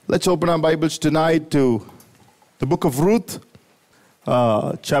Let's open our Bibles tonight to the book of Ruth,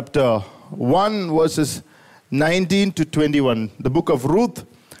 chapter 1, verses 19 to 21. The book of Ruth,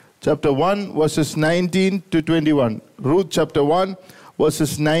 chapter 1, verses 19 to 21. Ruth, chapter 1,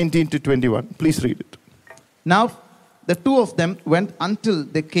 verses 19 to 21. Please read it. Now the two of them went until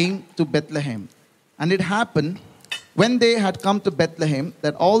they came to Bethlehem. And it happened, when they had come to Bethlehem,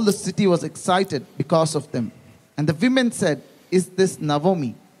 that all the city was excited because of them. And the women said, "Is this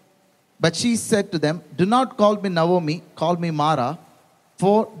Naomi?" But she said to them, "Do not call me Naomi, call me Mara,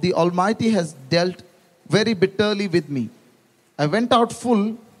 for the Almighty has dealt very bitterly with me. I went out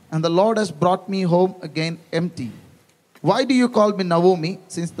full, and the Lord has brought me home again empty. Why do you call me Naomi,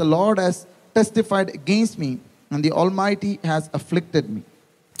 since the Lord has testified against me, and the Almighty has afflicted me?"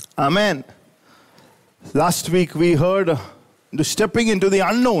 Amen. Last week we heard the stepping into the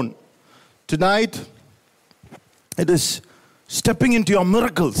unknown. Tonight, it is stepping into your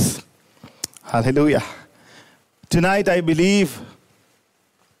miracles. Hallelujah. Tonight, I believe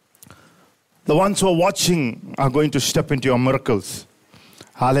the ones who are watching are going to step into your miracles.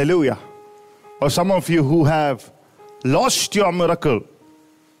 Hallelujah. Or some of you who have lost your miracle,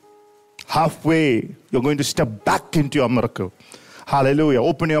 halfway, you're going to step back into your miracle. Hallelujah.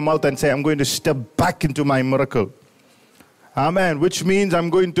 Open your mouth and say, "I'm going to step back into my miracle." Amen. Which means I'm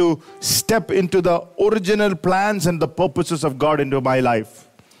going to step into the original plans and the purposes of God into my life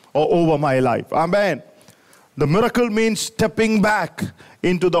or over my life. Amen. The miracle means stepping back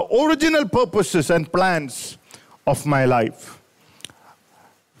into the original purposes and plans of my life.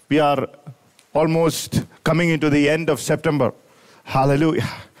 We are almost coming into the end of September. Hallelujah.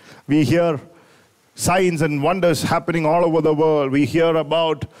 We hear signs and wonders happening all over the world. We hear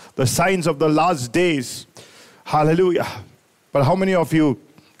about the signs of the last days. Hallelujah. But how many of you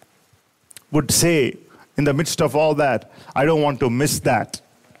would say, in the midst of all that, I don't want to miss that?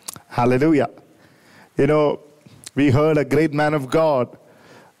 Hallelujah. You know, we heard a great man of God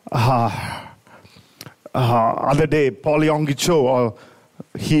other day, Paul Yonggi-cho, or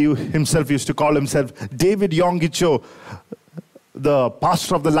he himself used to call himself David Yonggi-cho, the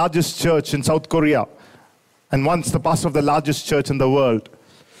pastor of the largest church in South Korea, and once the pastor of the largest church in the world.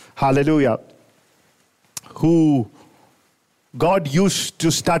 Hallelujah. Who God used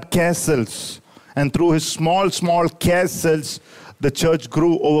to start care cells, and through his small care cells, the church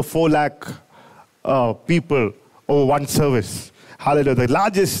grew over 4 lakh people over one service. Hallelujah. The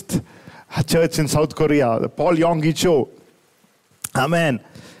largest church in South Korea, the Paul Yonggi-cho. Amen.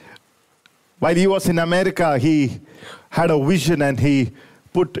 While he was in America, he had a vision, and he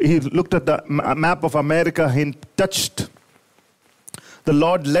looked at the map of America and touched. The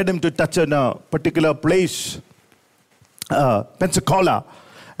Lord led him to touch a particular place, Pensacola,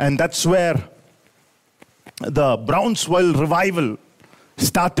 and that's where the Brownsville revival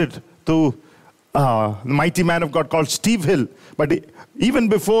started through the mighty man of God called Steve Hill. But even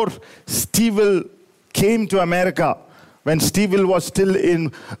before Steve Hill came to America, when Steve Hill was still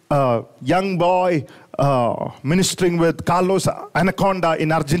in young boy ministering with Carlos Anaconda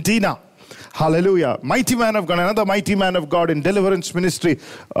in Argentina. Hallelujah. Mighty man of God, another mighty man of God in deliverance ministry,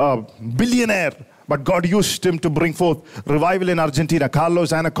 billionaire. But God used him to bring forth revival in Argentina,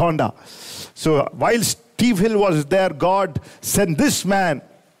 Carlos Anaconda. So while Steve Hill was there, God sent this man,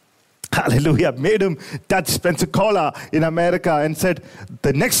 hallelujah, made him touch Pensacola in America, and said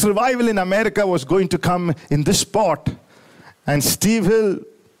the next revival in America was going to come in this spot. And Steve Hill,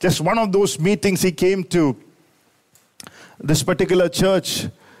 just one of those meetings he came to, this particular church,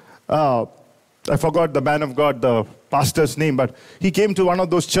 I forgot the man of God, the pastor's name, but he came to one of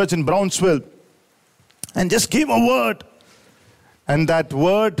those churches in Brownsville and just gave a word. And that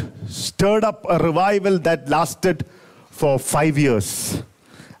word stirred up a revival that lasted for 5 years.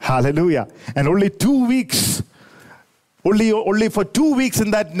 Hallelujah. And only 2 weeks, only for 2 weeks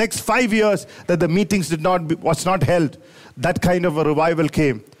in that next 5 years that the meetings was not held. That kind of a revival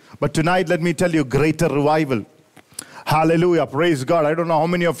came. But tonight, let me tell you, greater revival. Hallelujah. Praise God. I don't know how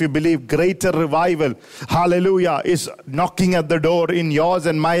many of you believe greater revival, hallelujah, is knocking at the door in yours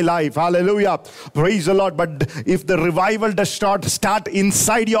and my life. Hallelujah. Praise the Lord. But if the revival does not start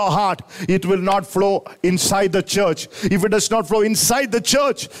inside your heart, it will not flow inside the church. If it does not flow inside the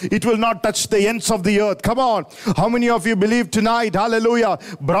church, it will not touch the ends of the earth. Come on. How many of you believe tonight, hallelujah,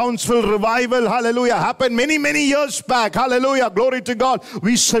 Brownsville revival, hallelujah, happened many years back. Hallelujah. Glory to God.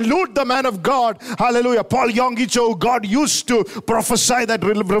 We salute the man of God. Hallelujah. Paul Yonggi-cho. God God used to prophesy that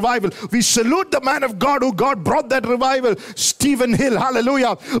revival. We salute the man of God who God brought that revival, Stephen Hill.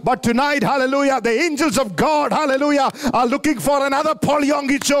 Hallelujah. But tonight, hallelujah, the angels of God, hallelujah, are looking for another Paul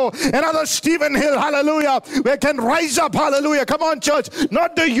Yonggi-cho, another Stephen Hill, hallelujah, where can rise up, hallelujah. Come on, church.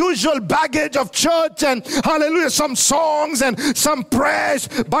 Not the usual baggage of church and, hallelujah, some songs and some prayers,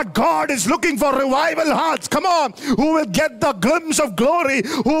 but God is looking for revival hearts. Come on. Who will get the glimpse of glory,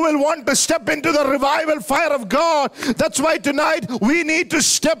 who will want to step into the revival fire of God. That's why tonight we need to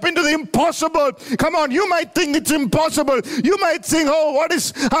step into the impossible. Come on, you might think it's impossible. You might think, oh, what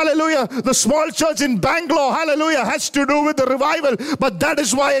is, hallelujah, the small church in Bangalore, hallelujah, has to do with the revival. But that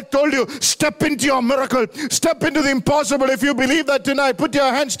is why I told you, step into your miracle. Step into the impossible. If you believe that tonight, put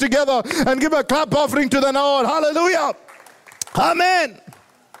your hands together and give a clap offering to the Lord. Hallelujah. Amen.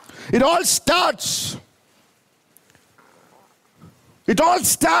 It all starts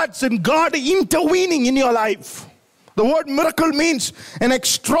in God intervening in your life. The word miracle means an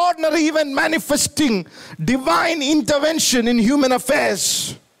extraordinary event manifesting divine intervention in human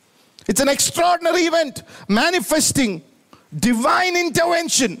affairs. It's an extraordinary event manifesting divine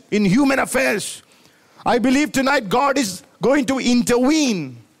intervention in human affairs. I believe tonight God is going to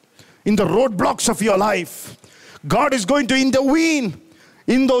intervene in the roadblocks of your life. God is going to intervene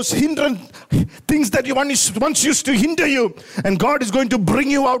in those things that you once used to hinder you. And God is going to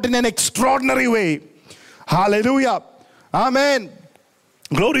bring you out in an extraordinary way. Hallelujah. Amen.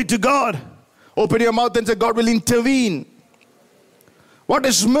 Glory to God. Open your mouth and say, God will intervene. What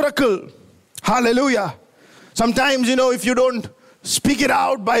is miracle? Hallelujah. Sometimes, if you don't speak it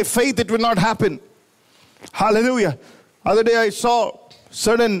out by faith, it will not happen. Hallelujah. Other day I saw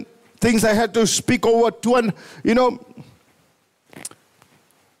certain things I had to speak over 2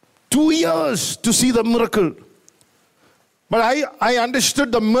 years to see the miracle. But I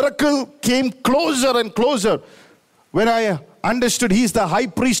understood the miracle came closer and closer when I understood He's the high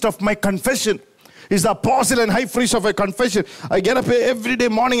priest of my confession. He's the apostle and high priest of my confession. I get up every day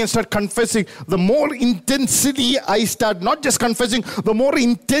morning and start confessing. The more intensely I start, not just confessing, the more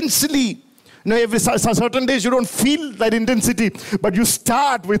intensely. Every certain days you don't feel that intensity, but you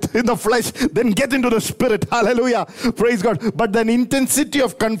start with in the flesh, then get into the spirit. Hallelujah. Praise God. But then intensity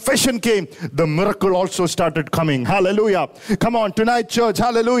of confession came. The miracle also started coming. Hallelujah. Come on tonight, church.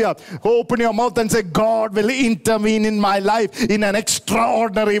 Hallelujah. Open your mouth and say, God will intervene in my life in an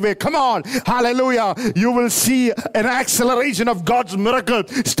extraordinary way. Come on. Hallelujah. You will see an acceleration of God's miracle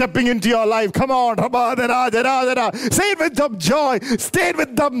stepping into your life. Come on. Say it with some joy. Say it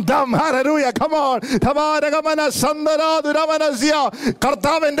with them. Hallelujah. Come on.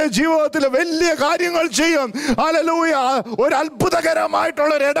 കർത്താവിന്റെ ജീവിതത്തിൽ വലിയ കാര്യങ്ങൾ ചെയ്യും. Hallelujah. ഒരു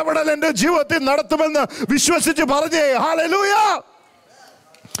അത്ഭുതകരമായിട്ടുള്ള ഒരു ഇടപെടൽ എൻ്റെ ജീവിതത്തിൽ നടത്തുമെന്ന് വിശ്വസിച്ച് പറഞ്ഞേ. Hallelujah.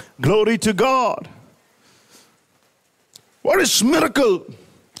 Glory to God. What is miracle?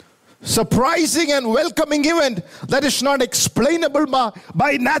 Surprising and welcoming event that is not explainable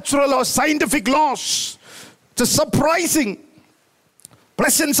by natural or scientific laws. It's a surprising,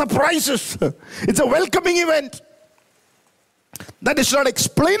 pleasant surprises. It's a welcoming event that is not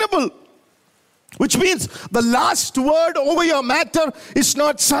explainable, which means the last word over your matter is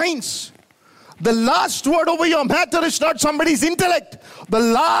not science. The last word over your matter is not somebody's intellect. The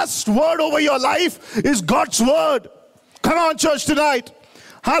last word over your life is God's word. Come on, church, tonight.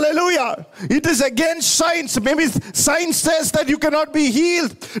 Hallelujah. It is against science. Maybe science says that you cannot be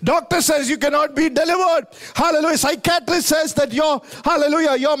healed. Doctor says you cannot be delivered. Hallelujah. Psychiatrist says that your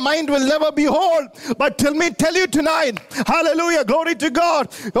mind will never be whole. But tell you tonight, hallelujah, glory to God.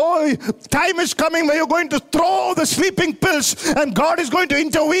 Oh, time is coming where you're going to throw the sleeping pills and God is going to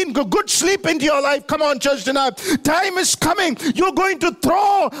intervene. Good sleep into your life. Come on, church, tonight. Time is coming. You're going to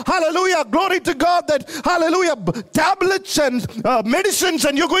throw, hallelujah, glory to God, that, hallelujah, tablets and medicines,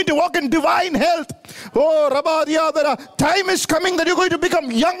 and you're going to walk in divine health. Oh, time is coming that you're going to become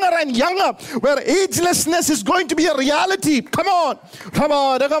younger and younger, where agelessness is going to be a reality. Come on.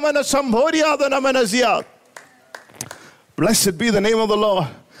 Blessed be the name of the Lord.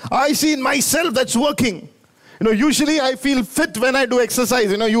 I see in myself that's working. Usually I feel fit when I do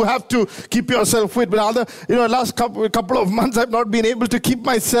exercise. You have to keep yourself fit. But last couple of months I've not been able to keep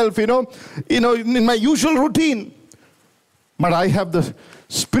myself, in my usual routine. But I have the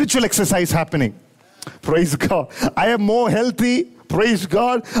spiritual exercise happening. Praise God. I am more healthy. Praise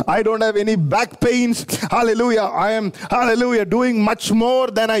God. I don't have any back pains. Hallelujah. I am, hallelujah, doing much more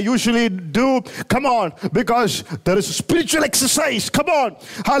than I usually do. Come on. Because there is spiritual exercise. Come on.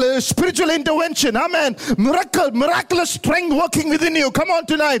 Hallelujah. Spiritual intervention. Amen. Miraculous strength working within you. Come on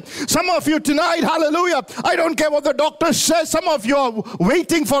tonight. Some of you tonight, hallelujah. I don't care what the doctor says. Some of you are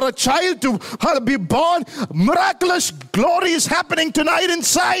waiting for a child to be born. Miraculous glory is happening tonight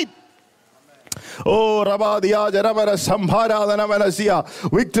inside. Oh, Rabadia, Jaramara, Sambhara, Danamanasia,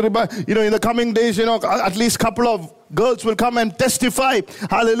 victory. In the coming days, at least a couple of girls will come and testify.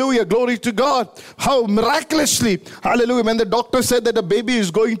 Hallelujah, glory to God. How miraculously, hallelujah, when the doctor said that the baby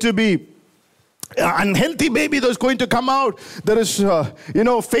is going to be unhealthy baby that's going to come out. There is,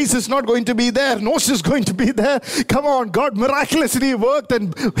 face is not going to be there. Nose is going to be there. Come on, God miraculously worked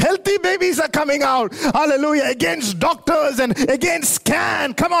and healthy babies are coming out. Hallelujah. Against doctors and against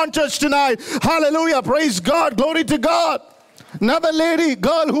scan. Come on, church, tonight. Hallelujah. Praise God. Glory to God. Another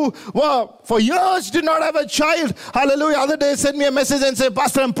girl who for years did not have a child. Hallelujah. Other day sent me a message and said,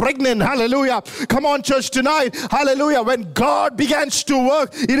 Pastor, I'm pregnant. Hallelujah. Come on, church, tonight. Hallelujah. When God begins to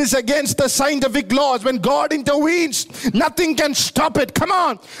work, it is against the scientific laws. When God intervenes, nothing can stop it. Come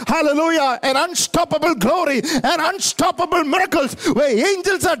on. Hallelujah. An unstoppable glory and unstoppable miracles where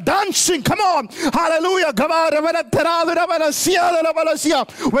angels are dancing. Come on. Hallelujah.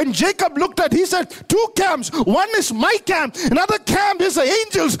 When Jacob looked at, he said, 2 camps. One is my camp. Another camp is the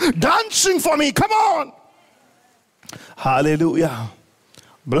angels dancing for me. Come on. Hallelujah.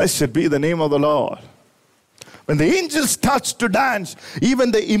 Blessed be the name of the Lord. When the angel starts to dance,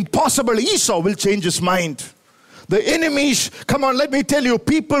 even the impossible Esau will change his mind. The enemies, come on, let me tell you,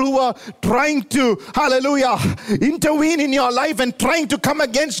 people who are trying to, hallelujah, intervene in your life and trying to come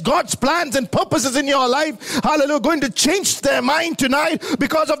against God's plans and purposes in your life, hallelujah, going to change their mind tonight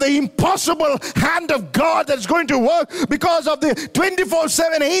because of the impossible hand of God that's going to work, because of the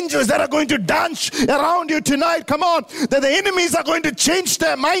 24/7 angels that are going to dance around you tonight. Come on, that the enemies are going to change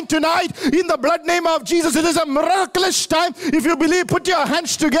their mind tonight in the blood name of Jesus. It is a miraculous time. If you believe, put your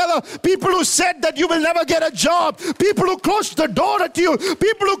hands together. People who said that you will never get a job, people who closed the door at you,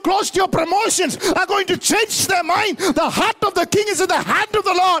 people who closed your promotions are going to change their mind. The heart of the king is in the hand of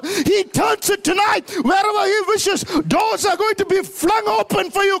the Lord. He turns it tonight wherever he wishes. Doors are going to be flung open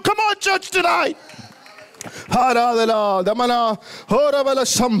for you. Come on, church, tonight.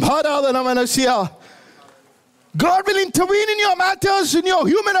 God will intervene in your matters, in your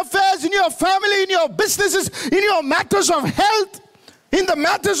human affairs, in your family, in your businesses, in your matters of health, in the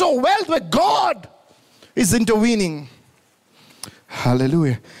matters of wealth, where God is intervening.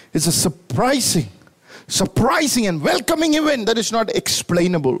 Hallelujah. It's a surprising and welcoming event that is not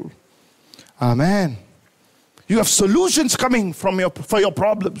explainable. Amen. You have solutions coming for your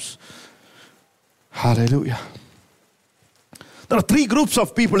problems. Hallelujah. There are 3 groups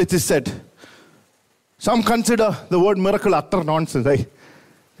of people, it is said. Some consider the word miracle utter nonsense. Hey,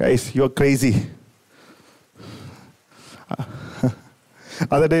 guys, you're crazy.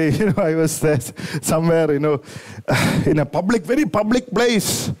 Other day, I was there somewhere, in a very public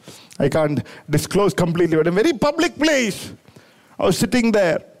place. I can't disclose completely, but a very public place. I was sitting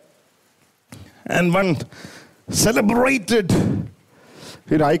there, and one celebrated,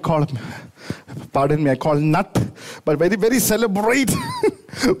 I call him, pardon me, I call him nut, but very, very celebrated,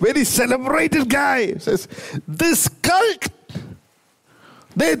 very celebrated guy says, this cult,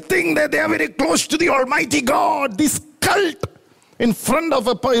 they think that they are very close to the Almighty God. This cult, in front of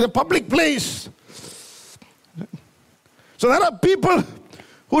a public place. So there are people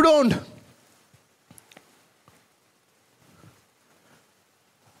who don't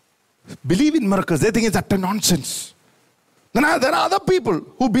believe in miracles. They think it's utter nonsense. Then there are other people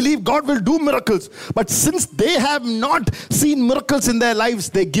who believe God will do miracles. But since they have not seen miracles in their lives,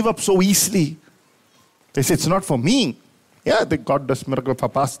 they give up so easily. They say, it's not for me. Yeah, God does miracles for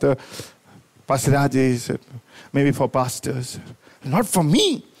Pastor Rajesh, maybe for pastors. Not for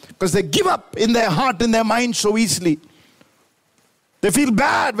me. Because they give up in their heart, in their mind so easily. They feel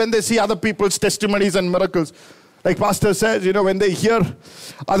bad when they see other people's testimonies and miracles. Like Pastor says, when they hear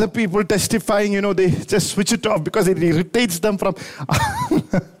other people testifying, they just switch it off because it irritates them from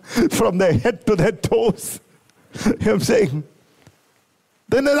their head to their toes. You know what I'm saying?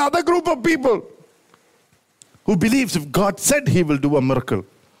 Then there's another group of people who believes if God said he will do a miracle,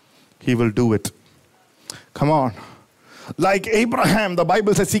 he will do it. Come on. Like Abraham, the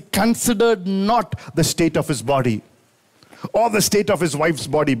Bible says he considered not the state of his body. or the state of his wife's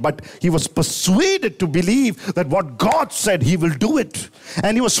body, but he was persuaded to believe that what God said, he will do it.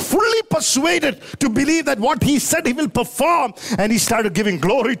 And he was fully persuaded to believe that what he said, he will perform. And he started giving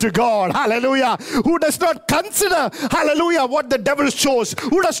glory to God. Hallelujah. Who does not consider, hallelujah, what the devil shows.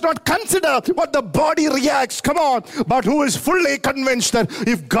 Who does not consider what the body reacts. Come on. But who is fully convinced that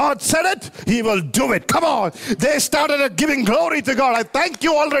if God said it, he will do it. Come on. They started giving glory to God. I thank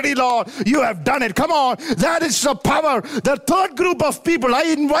you already, Lord. You have done it. Come on. That is the power. The third group of people, I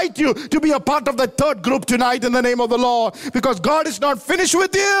invite you to be a part of the third group tonight in the name of the Lord, because God is not finished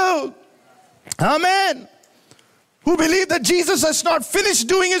with you. Amen. Who believe that Jesus has not finished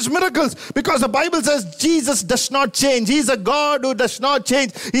doing his miracles, because the Bible says Jesus does not change. He's a God who does not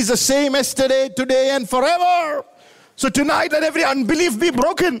change. He's the same yesterday, today, and forever. So tonight, let every unbelief be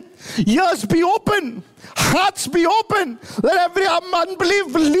broken, ears be open, hearts be open. Let every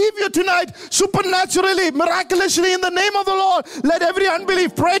unbelief believe you tonight, supernaturally, miraculously, in the name of the Lord. Let every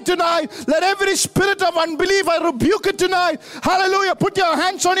unbelief pray tonight. Let every spirit of unbelief, I rebuke it tonight. Hallelujah. Put your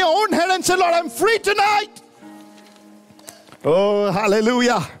hands on your own head and say, Lord, I'm free tonight. Oh,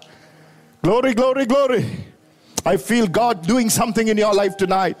 hallelujah. Glory, glory, glory. I feel God doing something in your life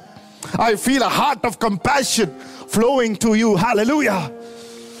tonight. I feel a heart of compassion flowing to you. Hallelujah.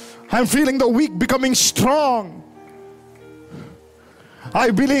 I'm feeling the weak becoming strong. I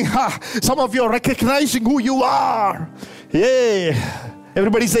believe some of you are recognizing who you are. Yay.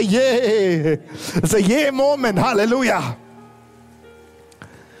 Everybody say yay. It's a yay moment. Hallelujah.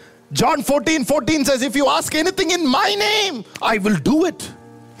 John 14:14 says, if you ask anything in my name, I will do it.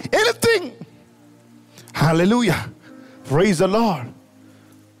 Anything. Hallelujah. Praise the Lord.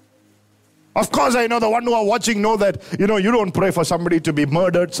 Of course, I know the one who are watching know that, you don't pray for somebody to be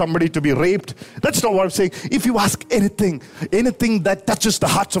murdered, somebody to be raped. That's not what I'm saying. If you ask anything that touches the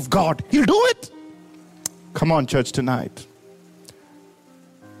hearts of God, he'll do it. Come on, church, tonight.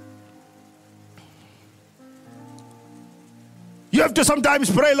 You have to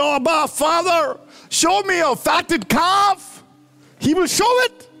sometimes pray, Lord, Father, show me a fatted calf. He will show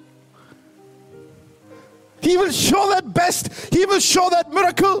it. He will show that best. He will show that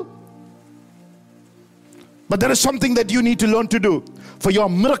miracle. But there is something that you need to learn to do. For your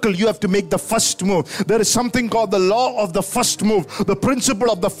miracle, you have to make the first move. There is something called the law of the first move, the principle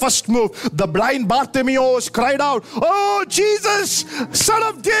of the first move. The blind Bartimaeus cried out, oh, Jesus, Son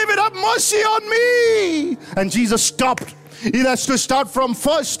of David, have mercy on me. And Jesus stopped. He has to start from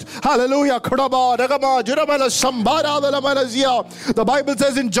first. Hallelujah. The Bible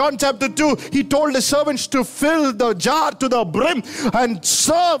says in John chapter 2, he told the servants to fill the jar to the brim and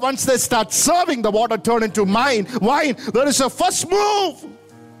serve. Once they start serving, the water turned into wine. There is a first move.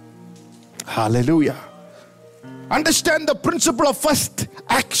 Hallelujah. Understand the principle of first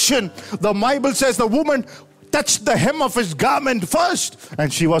action. The Bible says the woman touched the hem of his garment first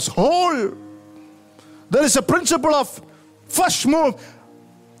and she was whole. There is a principle of first move.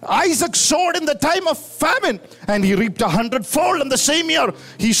 Isaac sowed in the time of famine and he reaped 100-fold in the same year.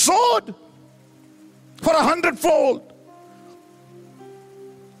 He sowed for 100-fold.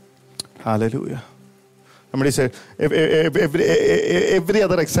 Hallelujah. Somebody said, every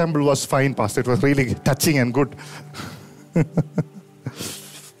other example was fine, Pastor. It was really touching and good.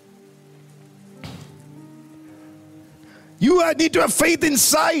 You need to have faith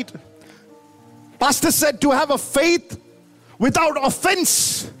inside. Pastor said to have a faith without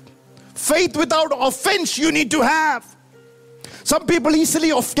offense. Faith without offense you need to have. Some people easily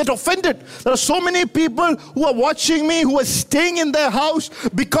get offended. There are so many people who are watching me who are staying in their house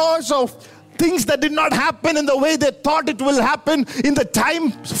because of things that did not happen in the way they thought it will happen, in the time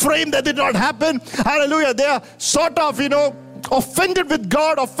frame that did not happen. Hallelujah. They are sort of, offended with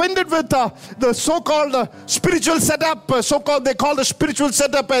God, offended with the so-called spiritual setup, they call the spiritual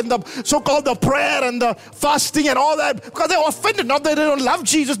setup and the so-called the prayer and the fasting and all that, because they're offended. Not that they don't love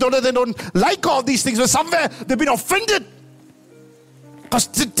Jesus, not that they don't like all these things, but somewhere they've been offended because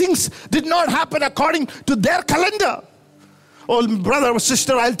things did not happen according to their calendar. Oh, brother or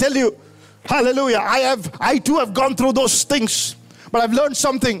sister, I'll tell you, hallelujah, I too have gone through those things, but I've learned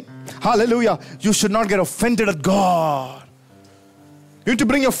something. Hallelujah. You should not get offended at God. You need to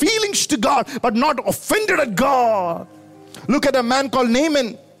bring your feelings to God, but not offended at God. Look at a man called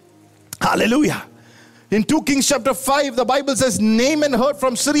Naaman. Hallelujah. In 2 Kings chapter 5, the Bible says Naaman heard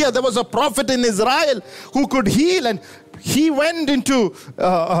from Syria there was a prophet in Israel who could heal, and he went into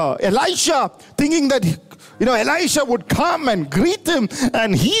Elisha thinking that Elisha would come and greet him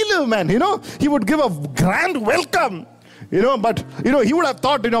and heal him, and he would give a grand welcome. But he would have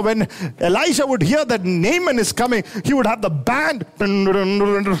thought, when Elisha would hear that Naaman is coming, he would have the band.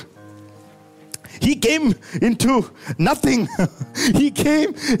 He came into nothing. He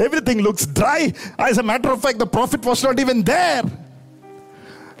came, everything looks dry. As a matter of fact, the prophet was not even there.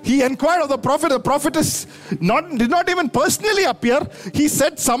 He inquired of the prophet. The prophet did not even personally appear. He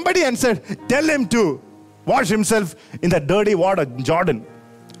sent somebody and said, tell him to wash himself in that dirty water, Jordan.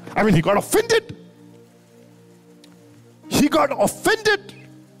 I mean, he got offended. He got offended.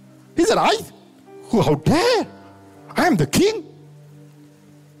 He said, how dare? I am the king.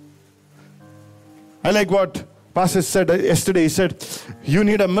 I like what Pastor said yesterday. He said, you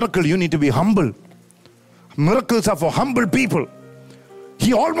need a miracle. You need to be humble. Miracles are for humble people.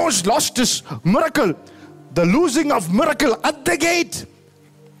 He almost lost his miracle. The losing of miracle at the gate.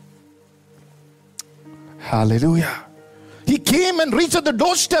 Hallelujah. He came and reached at the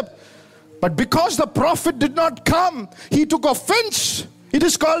doorstep. But because the prophet did not come, he took offense. It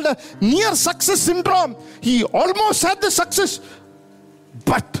is called a near success syndrome. He almost had the success.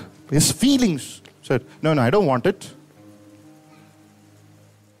 But his feelings said, no, I don't want it.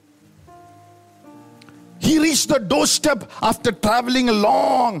 He reached the doorstep after traveling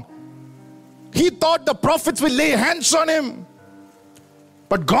along. He thought the prophets will lay hands on him.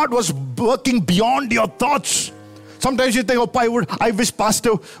 But God was working beyond your thoughts. Sometimes you think, I wish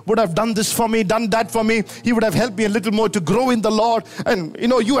Pastor would have done this for me, done that for me. He would have helped me a little more to grow in the Lord. And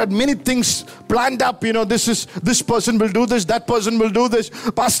you had many things planned up. This person will do this, that person will do this,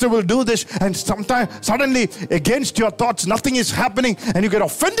 Pastor will do this. And sometimes, suddenly, against your thoughts, nothing is happening. And you get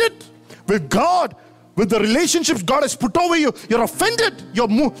offended with God. With the relationships God has put over you, you're offended. You're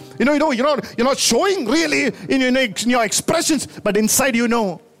not showing really in your expressions, but inside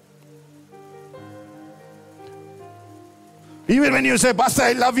Even when you say, Pastor,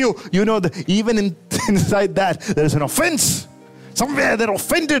 I love you, that even inside that, there is an offense. Somewhere they're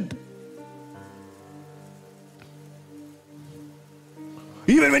offended.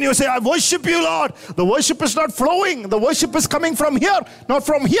 Even when you say, I worship you, Lord, the worship is not flowing. The worship is coming from here, not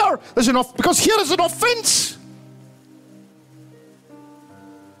from here. Because here is an offense.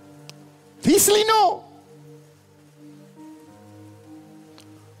 Easily know.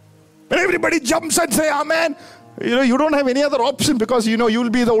 When everybody jumps and say, Amen, you don't have any other option because you will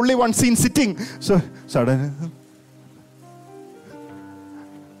be the only one seen sitting. So suddenly.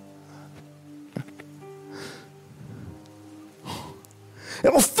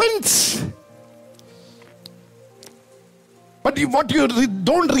 Offense. But what you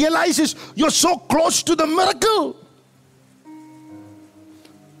don't realize is you're so close to the miracle.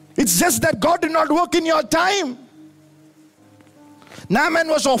 It's just that God did not work in your time. Naaman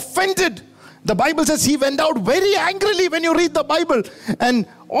was offended. The Bible says he went out very angrily when you read the Bible. And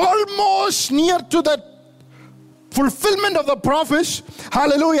almost near to the fulfillment of the prophets,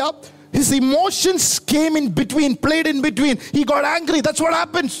 hallelujah, his emotions came in between, played in between. He got angry. That's what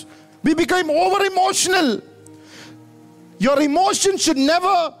happens. We became over-emotional. Your emotions should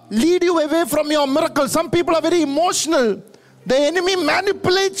never lead you away from your miracle. Some people are very emotional. The enemy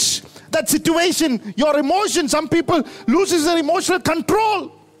manipulates that situation. Your emotions, some people loses their emotional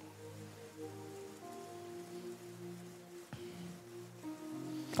control.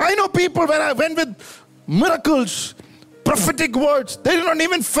 I know people, when I went with miracles, prophetic words, they did not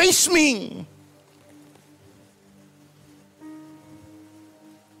even face me.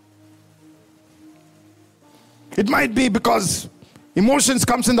 It might be because emotions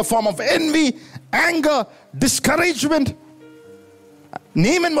comes in the form of envy, anger, discouragement.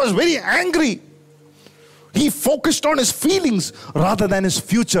 Naaman was very angry. He focused on his feelings rather than his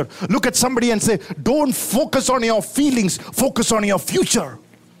future. Look at somebody and say, don't focus on your feelings, focus on your future.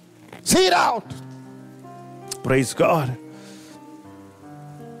 Say it out. Praise God.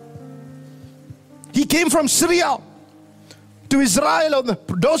 He came from Syria to Israel on the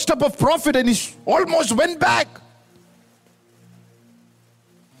doorstep of prophet, and he almost went back.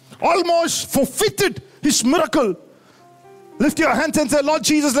 Almost forfeited his miracle. Lift your hands and say, Lord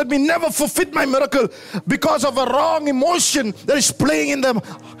Jesus, let me never forfeit my miracle because of a wrong emotion that is playing in them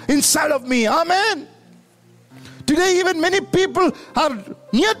inside of me. Amen. Today, even many people are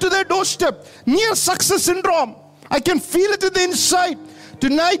near to their doorstep, near success syndrome. I can feel it in the inside.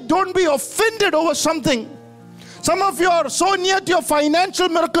 Tonight, don't be offended over something. Some of you are so near to your financial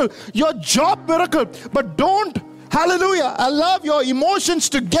miracle, your job miracle, but don't, hallelujah, allow your emotions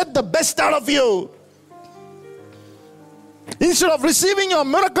to get the best out of you. Instead of receiving your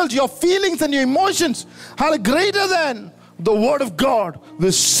miracles, your feelings and your emotions are greater than the word of God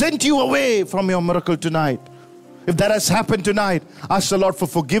will send you away from your miracle tonight. If that has happened tonight, ask the Lord for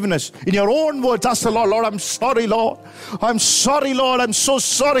forgiveness. In your own words, ask the Lord, Lord, I'm sorry, Lord. I'm sorry, Lord. I'm so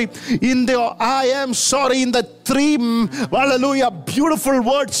sorry. I am sorry. In the three, hallelujah, beautiful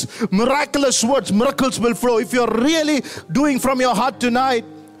words, miraculous words, miracles will flow. If you're really doing from your heart tonight,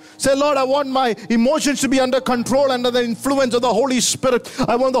 say, Lord, I want my emotions to be under control, under the influence of the Holy Spirit.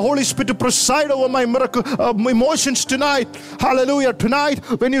 I want the Holy Spirit to preside over my emotions tonight. Hallelujah. Tonight,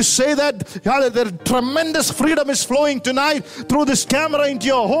 when you say that, hallelujah, tremendous freedom is flowing tonight through this camera into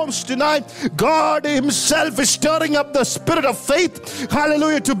your homes tonight. God Himself is stirring up the spirit of faith,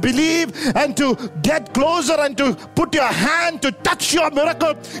 hallelujah, to believe and to get closer and to put your hand to touch your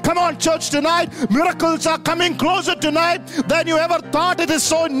miracle. Come on, church, tonight. Miracles are coming closer tonight than you ever thought. It is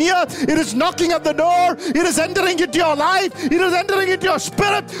so near. It is knocking at the door. It is entering into your life. It is entering into your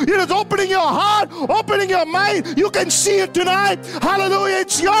spirit. It is opening your heart, opening your mind. You can see it tonight. Hallelujah.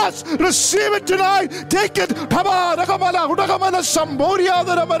 It's yours. Receive it tonight. Take it.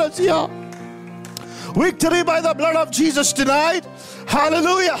 Victory by the blood of Jesus tonight.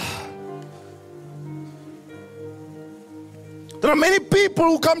 Hallelujah. There are many people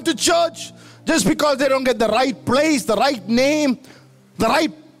who come to church just because they don't get the right place, the right name, the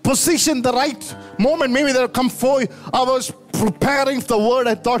right position, the right moment. Maybe they'll come for you. I was preparing for the word.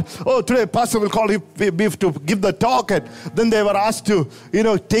 I thought, oh, today pastor will call you to give the talk, and then they were asked to,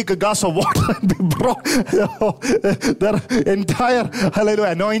 take a glass of water and be brought. Their entire,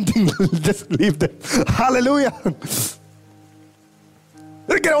 hallelujah, anointing will just leave them. Hallelujah.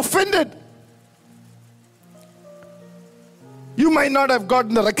 They get offended. You might not have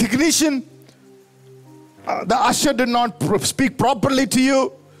gotten the recognition. The usher did not speak properly to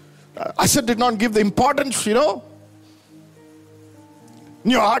you. Usher did not give the importance, In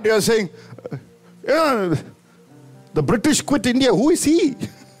your heart you are saying, the British quit India. Who is he?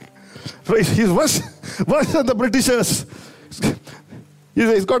 He's worse than the Britishers.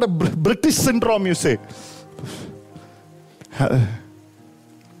 He's got a British syndrome, you say.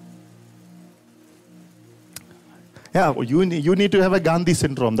 Yeah, you need to have a Gandhi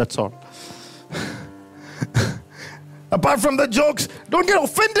syndrome, that's all. Apart from the jokes, don't get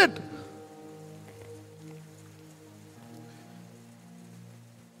offended.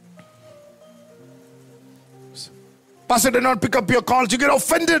 Pastor did not pick up your calls, you get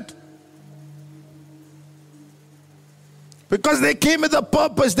offended. Because they came with a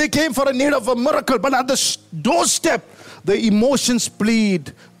purpose, they came for a need of a miracle, but at the doorstep, the emotions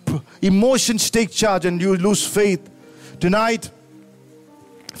plead, emotions take charge, and you lose faith. Tonight,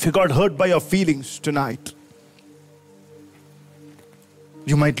 if you got hurt by your feelings tonight,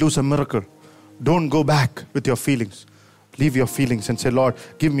 you might lose a miracle. Don't go back with your feelings. Leave your feelings and say, Lord,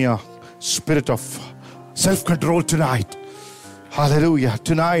 give me a spirit of self-control tonight. Hallelujah.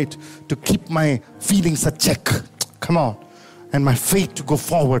 Tonight, to keep my feelings at check. Come on. And my faith to go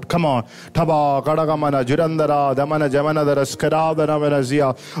forward. Come on. Taba kadagamana jirandara damana jamana daraskara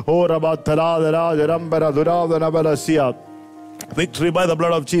danavanazia. O rabatala dara jarambara duradanavanazia. Victory by the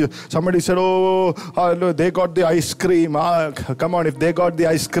blood of Jesus. Somebody said, oh, they got the ice cream. Come on, if they got the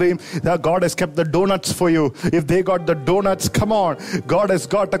ice cream, God has kept the donuts for you. If they got the donuts, come on, God has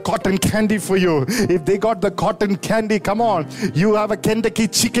got the cotton candy for you. If they got the cotton candy, come on, you have a Kentucky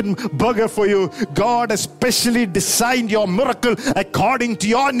chicken burger for you. God has specially designed your miracle according to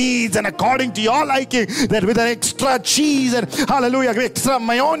your needs and according to your liking, that with an extra cheese and hallelujah, extra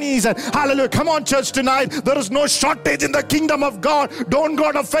mayonnaise and hallelujah. Come on, church, tonight, there is no shortage in the kingdom of God. Don't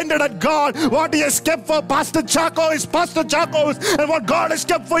get offended at God. What He has kept for Pastor Chaco is Pastor Chaco's, and what God has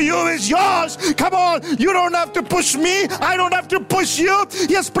kept for you is yours. Come on, you don't have to push me. I don't have to push you.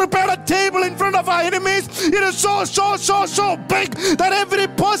 He has prepared a table in front of our enemies. It is so big that every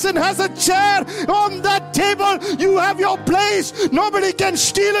person has a chair on that table. You have your place. Nobody can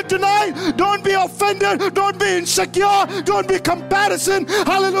steal it tonight. Don't be offended. Don't be insecure. Don't be comparison.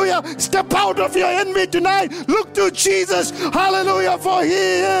 Hallelujah. Step out of your envy tonight. Look to Jesus. Hallelujah, for He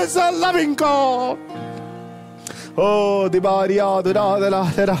is a loving God. Oh,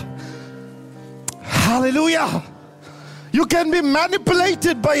 hallelujah. You can be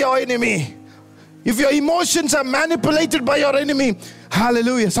manipulated by your enemy. If your emotions are manipulated by your enemy,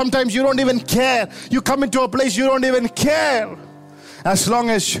 hallelujah. Sometimes you don't even care. You come into a place you don't even care. As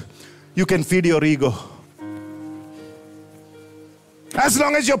long as you can feed your ego. As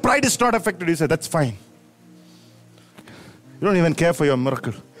long as your pride is not affected, you say, that's fine. You don't even care for your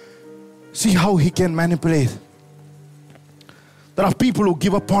miracle. See how he can manipulate. There are people who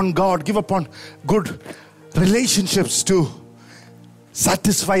give up on God, give up on good relationships to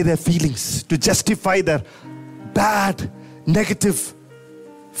satisfy their feelings, to justify their bad, negative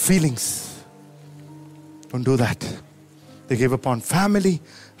feelings. Don't do that. They gave up on family,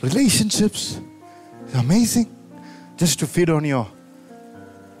 relationships. It's amazing. Just to feed on your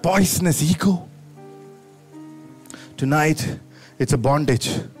poisonous ego. Tonight, it's a bondage.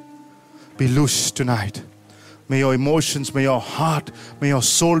 Be loose tonight. May your emotions, may your heart, may your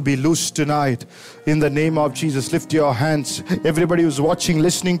soul be loose tonight. In the name of Jesus, lift your hands. Everybody who's watching,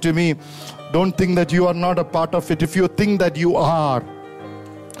 listening to me, don't think that you are not a part of it. If you think that you are,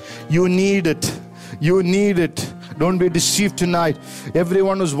 you need it. You need it. Don't be deceived tonight.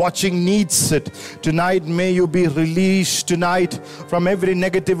 Everyone who's watching needs it. Tonight, may you be released tonight from every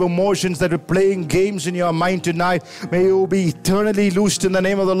negative emotions that are playing games in your mind tonight. May you be eternally loosed in the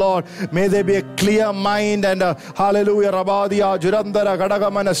name of the Lord. May there be a clear mind and a hallelujah, Rabadia, Jurandara,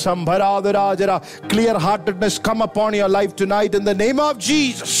 Gadagamana, Sambharadara, clear-heartedness come upon your life tonight in the name of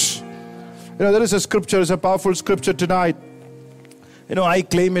Jesus. You know, there is a scripture, it's a powerful scripture tonight. You know, I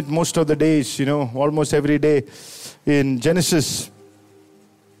claim it most of the days, you know, almost every day. In Genesis,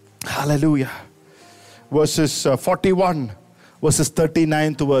 hallelujah, verses 41, verses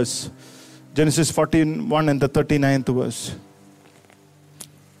 39th verse. Genesis 41 and the 39th verse.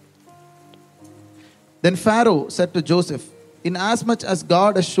 Then Pharaoh said to Joseph, "Inasmuch as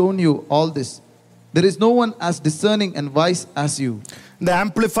God has shown you all this, there is no one as discerning and wise as you." The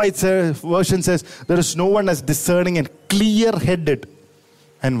Amplified version says, there is no one as discerning and clear-headed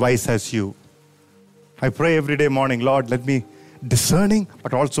and wise as you. I pray every day morning, Lord, let me discerning,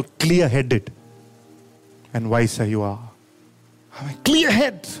 but also clear-headed and wiser you are. I mean, clear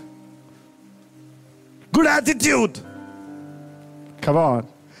head, good attitude. Come on.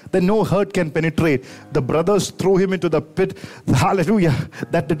 Then no hurt can penetrate. The brothers threw him into the pit. Hallelujah.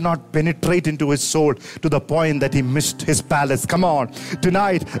 That did not penetrate into his soul to the point that he missed his palace. Come on.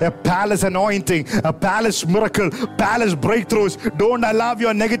 Tonight, a palace anointing, a palace miracle, palace breakthroughs. Don't allow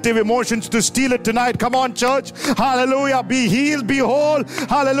your negative emotions to steal it tonight. Come on, church. Hallelujah. Be healed, be whole.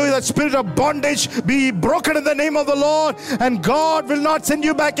 Hallelujah. That spirit of bondage be broken in the name of the Lord. And God will not send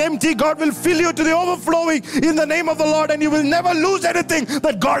you back empty. God will fill you to the overflowing in the name of the Lord. And you will never lose anything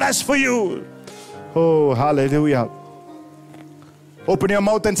that God has for you. Oh, hallelujah. Open your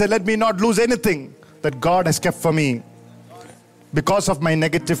mouth and say, let me not lose anything that God has kept for me because of my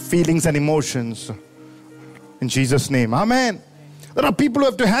negative feelings and emotions. In Jesus' name. Amen. There are people who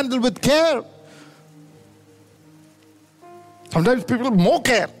have to handle with care. Sometimes people have more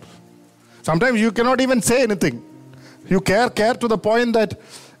care. Sometimes you cannot even say anything. You care to the point that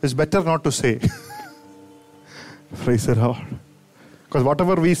it's better not to say. Praise the Lord. Because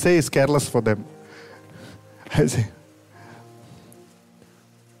whatever we say is careless for them. I say.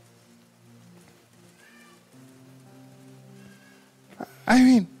 I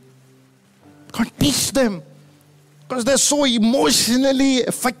mean, God teach them. Because they're so emotionally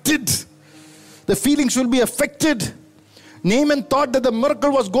affected. The feelings will be affected. Naaman thought that the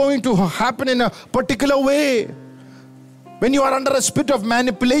miracle was going to happen in a particular way. When you are under a spirit of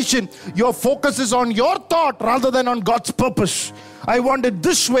manipulation, your focus is on your thought rather than on God's purpose. I want it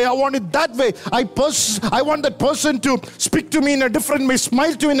this way, I want it that way. I want that person to speak to me in a different way,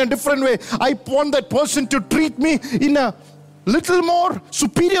 smile to me in a different way. I want that person to treat me in a little more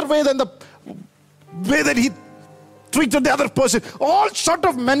superior way than the way that he treated the other person. All sort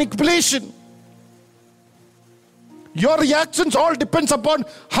of manipulation. Your reactions all depends upon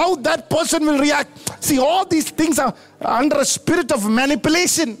how that person will react. See, all these things are under a spirit of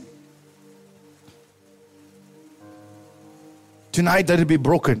manipulation. Tonight, let it be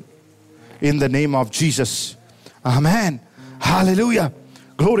broken in the name of Jesus. Amen. Hallelujah.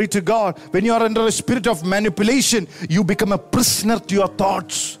 Glory to God. When you are under a spirit of manipulation, you become a prisoner to your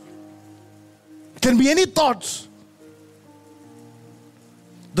thoughts. It can be any thoughts.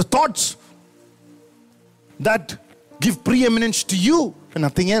 The thoughts that give preeminence to you and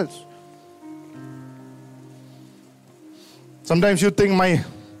nothing else. Sometimes you think my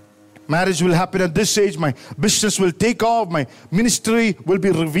marriage will happen at this age, my business will take off, my ministry will be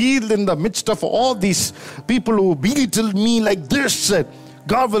revealed in the midst of all these people who belittle me like this, and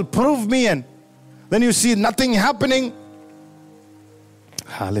God will prove me, and then you see nothing happening.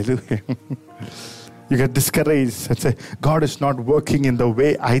 Hallelujah. You get discouraged and say, God is not working in the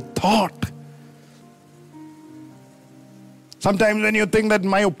way I thought. Sometimes when you think that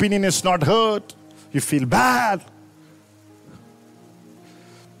my opinion is not heard, you feel bad.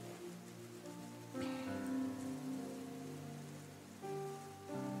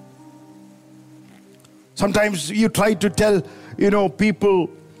 Sometimes you try to tell, people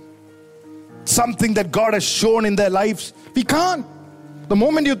something that God has shown in their lives. We can't. The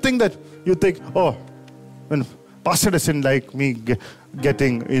moment you think, oh, when Pastor doesn't like me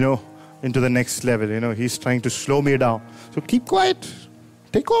getting, into the next level. He's trying to slow me down. So keep quiet.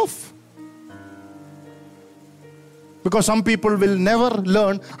 Take off. Because some people will never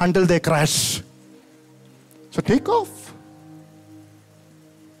learn until they crash. So take off.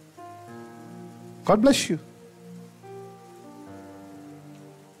 God bless you.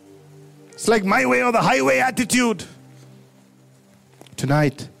 It's like my way or the highway attitude.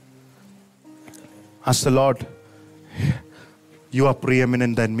 Tonight, ask the Lord, you are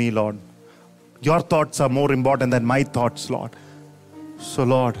preeminent than me, Lord. Your thoughts are more important than my thoughts, Lord. So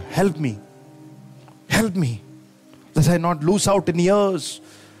Lord, help me. Help me. That I not lose out in years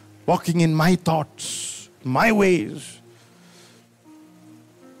walking in my thoughts, my ways.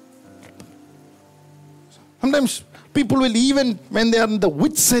 Sometimes people will, even when they are in the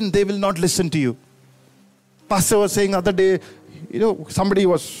wit's end, they will not listen to you. Pastor was saying the other day, somebody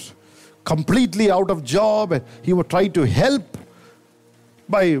was completely out of job and he would try to help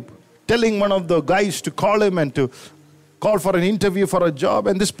by telling one of the guys to call him and to call for an interview for a job,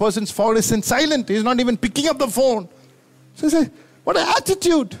 and this person's phone is in silent. He's not even picking up the phone. So I say, what an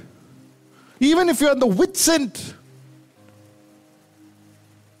attitude. Even if you're in the wit's end.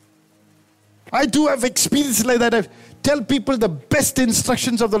 I too have experienced like that. I tell people the best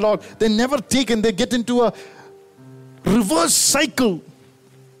instructions of the Lord. They never take, and they get into a reverse cycle,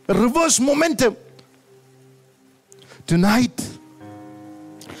 a reverse momentum. Tonight,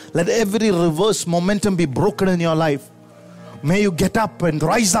 let every reverse momentum be broken in your life. May you get up and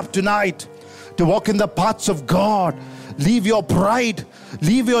rise up tonight to walk in the paths of God. Leave your pride,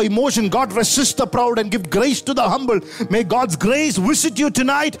 leave your emotion. God resists the proud and give grace to the humble. May God's grace visit you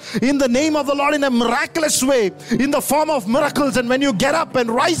tonight in the name of the Lord in a miraculous way, in the form of miracles. And when you get up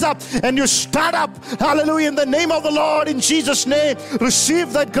and rise up and you stand up, hallelujah, in the name of the Lord, in Jesus' name,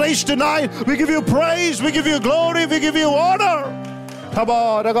 receive that grace tonight. We give you praise, we give you glory, we give you honor.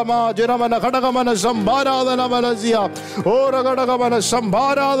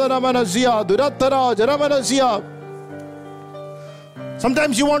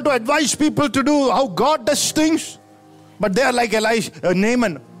 Sometimes you want to advise people to do how God does things, but they are like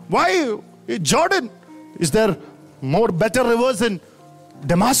Naaman. Why Jordan? Is there more better rivers than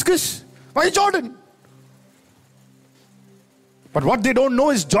Damascus? Why Jordan? But what they don't know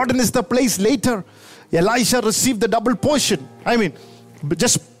is Jordan is the place later Elisha received the double portion.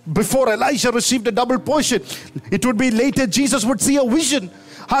 Just before Elisha received a double portion, it would be later Jesus would see a vision.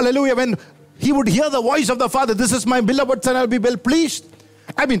 Hallelujah. When he would hear the voice of the Father, this is my beloved Son, I'll be well pleased.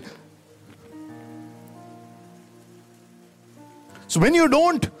 So when you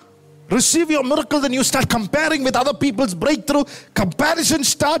don't receive your miracle, then you start comparing with other people's breakthrough. Comparison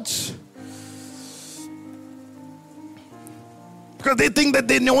starts. Because they think that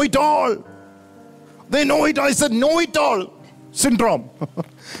they know it all. They know it all. It's a know-it-all syndrome.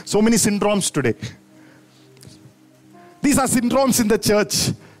 So many syndromes today. These are syndromes in the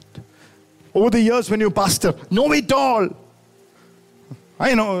church. Over the years when you pastor, know it all.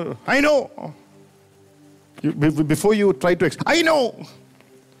 I know. Before you try to I know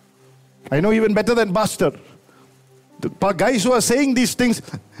even better than pastor. The guys who are saying these things,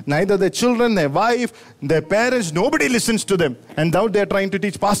 neither their children, their wife, their parents, nobody listens to them. And now they're trying to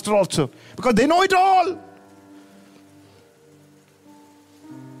teach pastor also. Because they know it all. In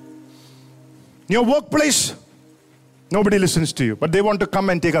your workplace, nobody listens to you. But they want to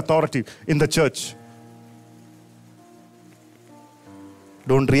come and take authority in the church.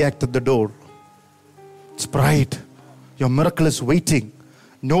 Don't react at the door. It's pride. Your miracle is waiting.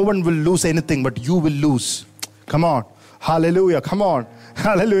 No one will lose anything, but you will lose. Come on. Hallelujah. Come on.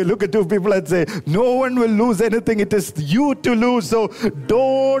 Hallelujah. Look at two people and say, no one will lose anything. It is you to lose. So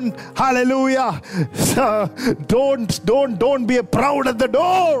don't, hallelujah. Don't be proud at the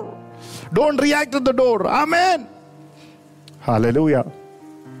door. Don't react at the door. Amen. Hallelujah.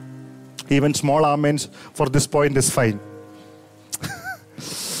 Even small amens for this point is fine.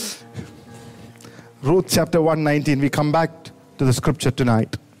 Ruth chapter 1:19. We come back to the scripture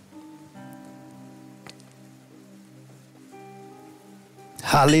tonight.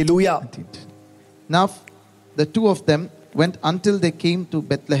 Hallelujah. Now the two of them went until they came to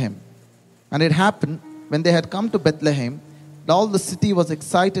Bethlehem. And it happened, when they had come to Bethlehem, that all the city was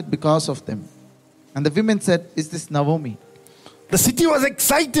excited because of them. And the women said, is this Naomi? The city was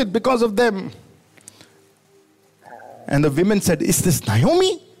excited because of them. And the women said, is this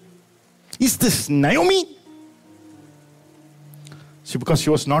Naomi? Is this Naomi? See, because she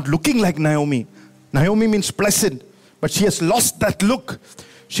was not looking like Naomi. Naomi means pleasant. But she has lost that look.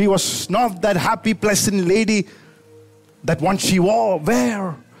 She was not that happy, pleasant lady that once she wore.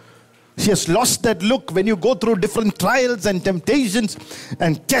 She has lost that look. When you go through different trials and temptations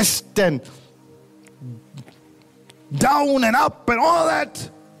and tests and down and up and all that,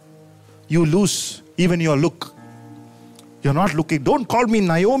 you lose even your look. You're not looking. Don't call me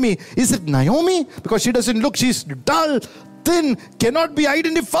Naomi. Is it Naomi? Because she doesn't look. She's dull, thin, cannot be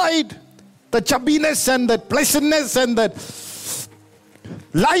identified. The chubbiness and that pleasantness and that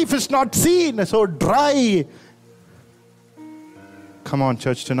life is not seen. So dry. Come on,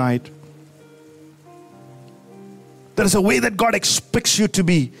 church, tonight. There is a way that God expects you to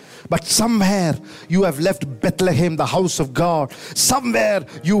be. But somewhere you have left Bethlehem, the house of God. Somewhere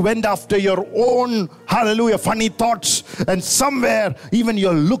you went after your own, hallelujah, funny thoughts. And somewhere even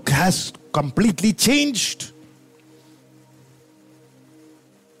your look has completely changed.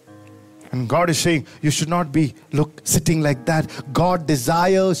 And God is saying, you should not be sitting like that. God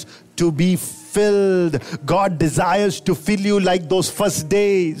desires to be filled. God desires to fill you like those first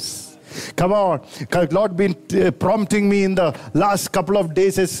days. Come on. Lord been prompting me in the last couple of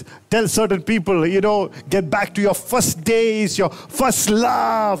days is tell certain people, get back to your first days, your first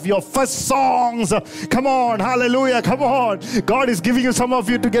love, your first songs. Come on. Hallelujah. Come on. God is giving you, some of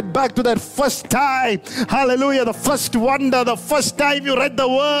you, to get back to that first time. Hallelujah. The first wonder, the first time you read the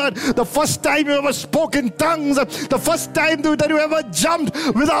word, the first time you ever spoke in tongues, the first time that you ever jumped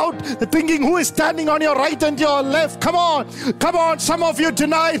without thinking who is standing on your right and your left. Come on. Come on. Some of you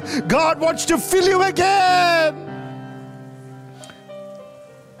tonight, God wants to fill you again.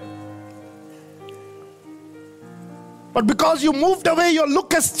 But because you moved away, your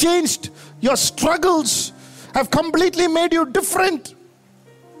look has changed. Your struggles have completely made you different.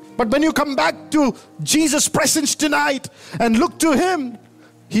 But when you come back to Jesus' presence tonight and look to Him,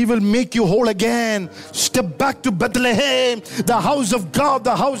 He will make you whole again. Step back to Bethlehem, the house of God,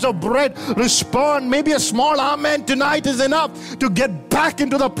 the house of bread. Respond. Maybe a small amen tonight is enough to get back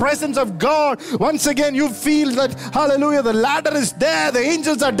into the presence of God. Once again, you feel that, hallelujah, the ladder is there. The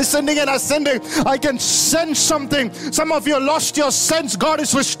angels are descending and ascending. I can sense something. Some of you lost your sense. God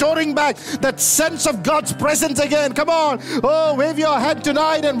is restoring back that sense of God's presence again. Come on. Oh, wave your hand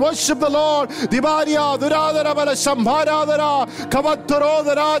tonight and worship the Lord. Dibaria, Duradara, Sambharadara,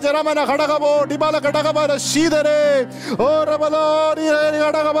 Kavattaro, Jaramana Kadagabo, Dibala Kadagaba, Shidere, Oh Rabalori,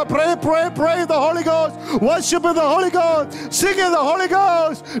 pray the Holy Ghost, worship in the Holy Ghost, sing in the Holy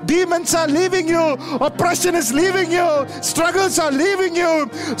Ghost. Demons are leaving you, oppression is leaving you, struggles are leaving you,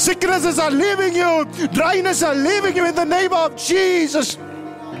 sicknesses are leaving you, dryness are leaving you in the name of Jesus.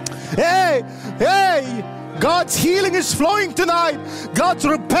 Hey, God's healing is flowing tonight. God's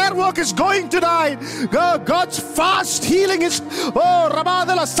repair work is going tonight. God's fast healing is,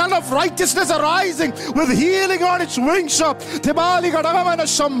 Ramadala, Son of Righteousness, arising with healing on its wings. Yeah.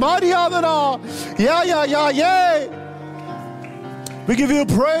 We give you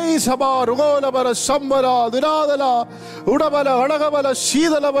praise. The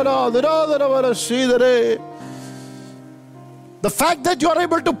fact that you are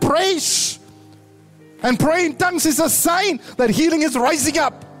able to praise and pray in tongues is a sign that healing is rising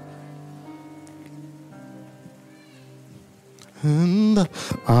up. And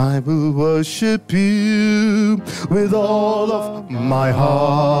I will worship you with all of my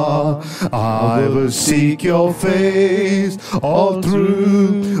heart. I will seek your face all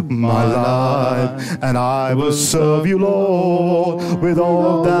through my life. And I will serve you, Lord, with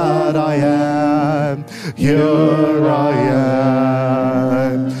all that I am. Here I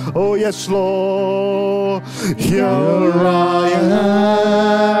am. Oh yes, Lord. Here I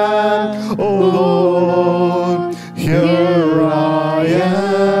am. Oh Lord. Here I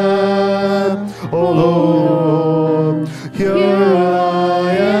am, oh Lord. Here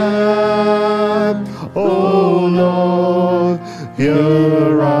I am, oh Lord.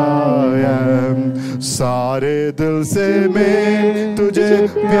 Here I am. सारे दिल से मैं तुझे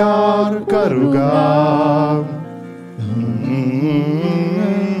प्यार करूँगा,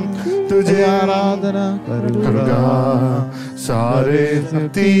 तुझे आराधना करूँगा, सारे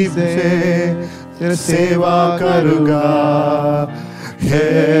शक्ति से तेरी सेवा करूँगा, हे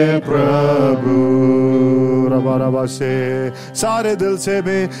प्रभु। रबा से सारे दिल से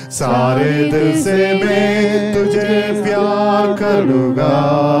मैं तुझे प्यार करूँगा,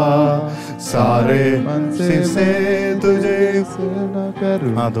 सारे मन से तुझे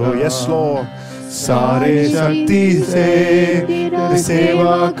करूँगा। दो यस लॉर्ड। सारे शक्ति से तेरी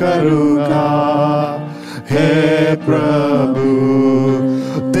सेवा करूँगा, हे प्रभु।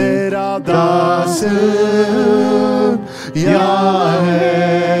 तेरा दास यहाँ है,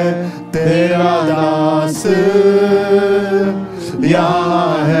 तेरा दास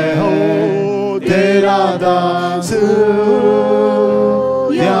यहाँ है, हो तेरा दास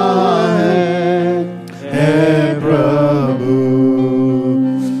यहाँ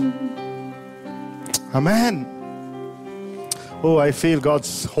Amen. Oh, I feel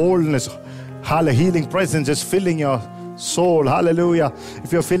God's wholeness, healing presence is filling your soul. Hallelujah.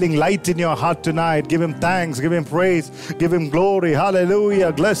 If you're feeling light in your heart tonight, give Him thanks, give Him praise, give Him glory.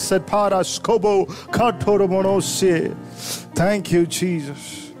 Hallelujah. Blessed Paraskobo Katoromonosi. Thank you,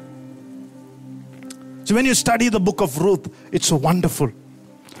 Jesus. So when you study the book of Ruth, it's so wonderful.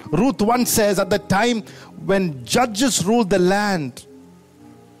 Ruth 1 says, at the time when judges ruled the land,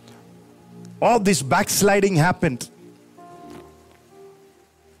 all this backsliding happened.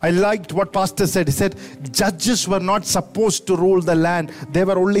 I liked what Pastor said. He said, judges were not supposed to rule the land. They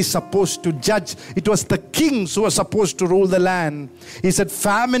were only supposed to judge. It was the kings who were supposed to rule the land. He said,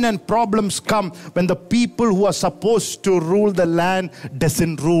 famine and problems come when the people who are supposed to rule the land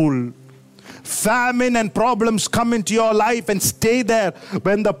doesn't rule. Famine and problems come into your life and stay there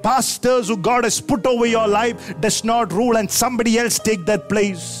when the pastors who God has put over your life does not rule and somebody else take that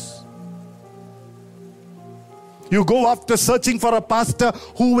place. You go after searching for a pastor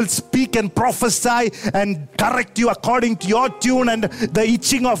who will speak and prophesy and correct you according to your tune and the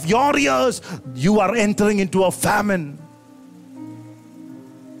itching of your ears. You are entering into a famine.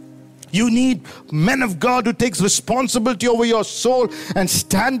 You need men of God who takes responsibility over your soul and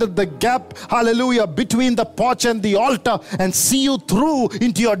stand at the gap, hallelujah, between the porch and the altar and see you through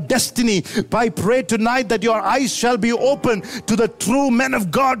into your destiny. I pray tonight that your eyes shall be open to the true men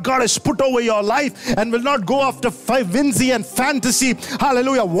of God God has put over your life and will not go after whimsy and fantasy,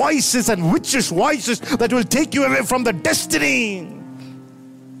 hallelujah, voices and witches voices that will take you away from the destiny.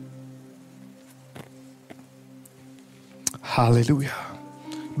 Hallelujah.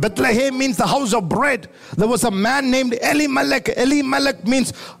 Bethlehem means the house of bread. There was a man named Elimelech. Elimelech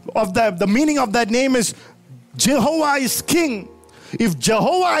means, the meaning of that name is Jehovah is king. If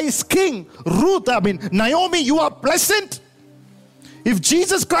Jehovah is king, Naomi, you are pleasant. If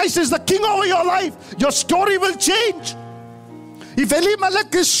Jesus Christ is the king over your life, your story will change. If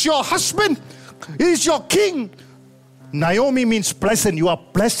Elimelech is your husband, he is your king. Naomi means pleasant. You are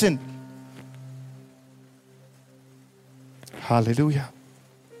pleasant. Hallelujah.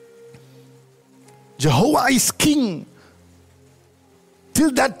 Jehovah is king.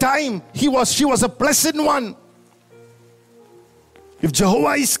 Till that time, she was a pleasant one. If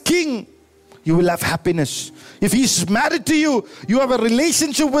Jehovah is king, you will have happiness. If He's married to you, you have a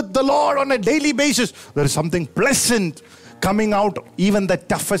relationship with the Lord on a daily basis. There is something pleasant coming out even the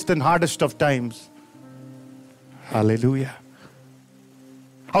toughest and hardest of times. Hallelujah.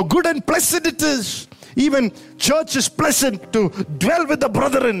 How good and pleasant it is. Even church is pleasant to dwell with the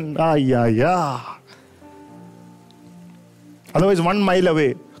brethren. Otherwise, 1 mile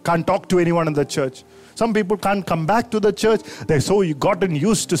away, can't talk to anyone in the church. Some people can't come back to the church. They're so gotten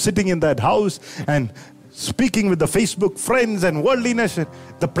used to sitting in that house and speaking with the Facebook friends and worldliness. And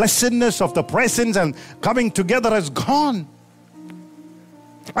the pleasantness of the presence and coming together has gone.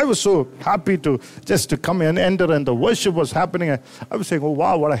 I was so happy to come and enter, and the worship was happening. I was saying, oh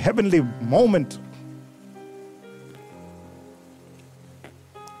wow, what a heavenly moment.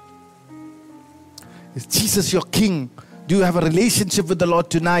 Is Jesus your king? Do you have a relationship with the Lord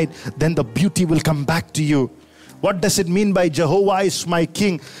tonight? Then the beauty will come back to you. What does it mean by Jehovah is my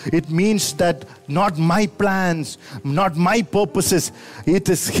king? It means that not my plans, not my purposes. It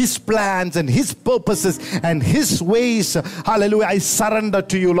is His plans and His purposes and His ways. Hallelujah. I surrender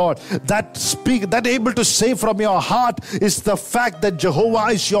to you, Lord. That able to say from your heart is the fact that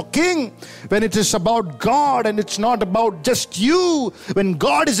Jehovah is your king. When it is about God and it's not about just you. When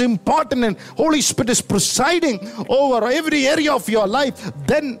God is important and Holy Spirit is presiding over every area of your life,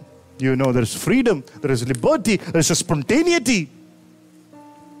 then you know there is freedom, there is liberty, there is a spontaneity.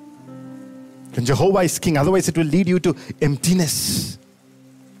 And Jehovah is king, otherwise it will lead you to emptiness.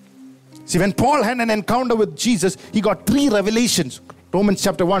 See, when Paul had an encounter with Jesus, he got 3 revelations. Romans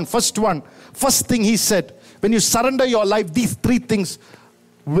chapter 1, first thing he said, when you surrender your life, these 3 things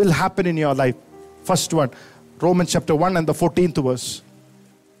will happen in your life. First one, Romans chapter 1 and the 14th verse.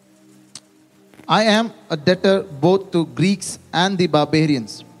 I am a debtor both to Greeks and the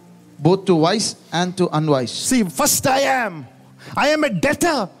barbarians, both to wise and to unwise. See, first I am a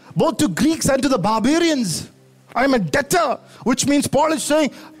debtor, both to Greeks and to the barbarians. I am a debtor, which means Paul is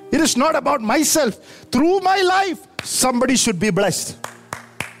saying, it is not about myself. Through my life, somebody should be blessed.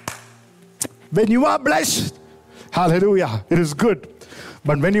 When you are blessed, hallelujah, it is good.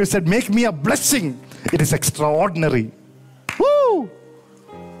 But when you said, make me a blessing, it is extraordinary. Woo!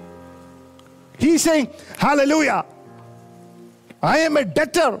 He's saying, hallelujah, I am a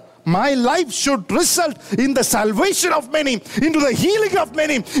debtor. My life should result in the salvation of many, into the healing of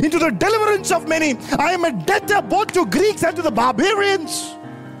many, into the deliverance of many. I am a debtor both to Greeks and to the barbarians.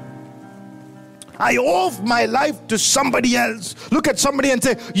 I owe my life to somebody else. Look at somebody and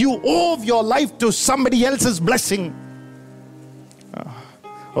say, you owe your life to somebody else's blessing.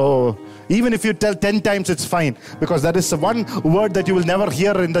 Oh, even if you tell 10 times, it's fine. Because that is one word that you will never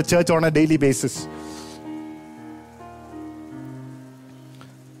hear in the church on a daily basis.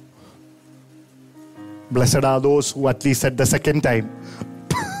 Blessed are those who at least said the second time.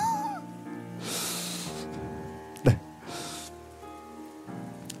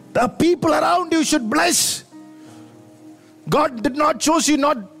 The people around you should bless. God did not choose you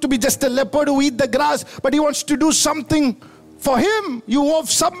not to be just a leopard who eat the grass, but He wants to do something for Him. You owe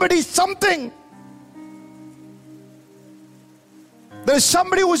somebody something. There is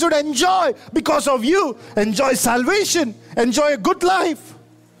somebody who should enjoy, because of you, enjoy salvation, enjoy a good life.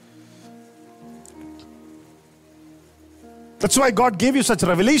 That's why God gave you such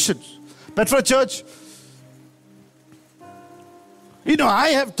revelations. Petra Church, I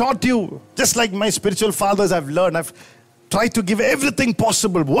have taught you, just like my spiritual fathers I've learned. I've tried to give everything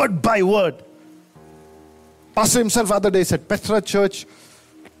possible, word by word. Pastor himself the other day said, Petra Church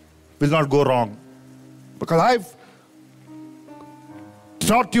will not go wrong. Because I've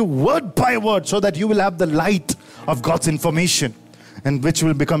taught you word by word so that you will have the light of God's information, and which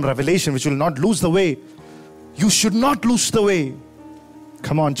will become revelation, which will not lose the way. You should not lose the way.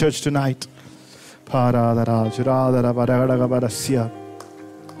 Come on, church, tonight.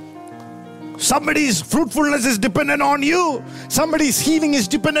 Somebody's fruitfulness is dependent on you. Somebody's healing is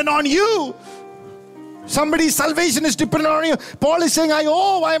dependent on you. Somebody's salvation is dependent on you. Paul is saying, I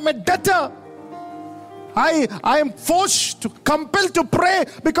am a debtor. I am compelled to pray,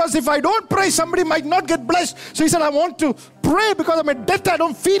 because if I don't pray, somebody might not get blessed. So he said, I want to pray because I'm a debtor. I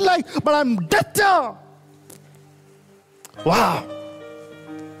don't feel like, but I'm a debtor. Wow.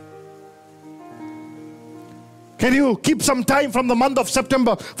 Can you keep some time from the month of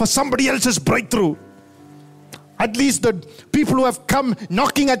September for somebody else's breakthrough? At least the people who have come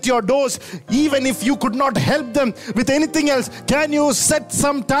knocking at your doors, even if you could not help them with anything else, can you set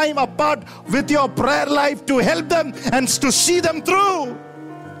some time apart with your prayer life to help them and to see them through?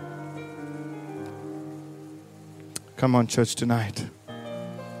 Come on, church, tonight.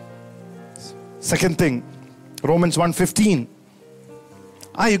 Second thing, Romans 1:15.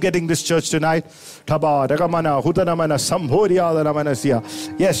 Are you getting this, church, tonight?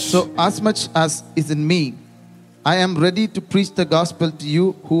 Yes. So as much as is in me, I am ready to preach the gospel to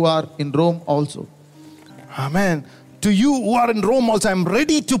you who are in Rome also. Amen. To you who are in Rome also, I'm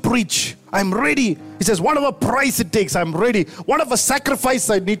ready to preach. I'm ready. He says, whatever price it takes, I'm ready. Whatever sacrifice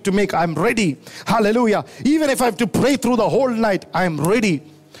I need to make, I'm ready. Hallelujah. Even if I have to pray through the whole night, I'm ready.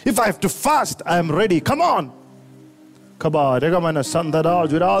 If I have to fast, I'm ready. Come on.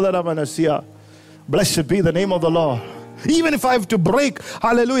 Blessed be the name of the Lord. Even if I have to break,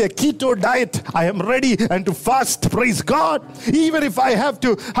 hallelujah, keto diet, I am ready, and to fast, praise God. Even if I have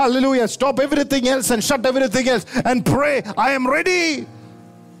to, hallelujah, stop everything else and shut everything else and pray, I am ready.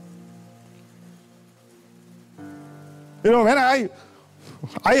 When I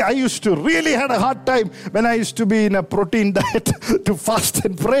used to really had a hard time when I used to be in a protein diet to fast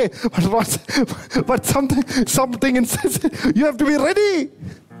and pray. But something inside, you have to be ready.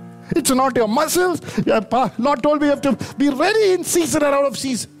 It's not your muscles. Lord told me you have to be ready in season and out of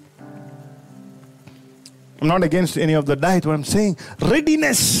season. I'm not against any of the diet. What I'm saying,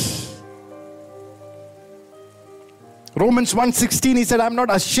 readiness. Romans 1:16, he said, I'm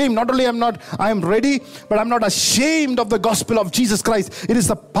not ashamed. Not only I am ready, but I'm not ashamed of the gospel of Jesus Christ. It is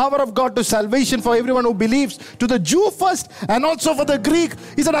the power of God to salvation for everyone who believes, to the Jew first and also for the Greek.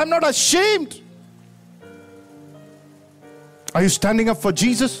 He said, I'm not ashamed. Are you standing up for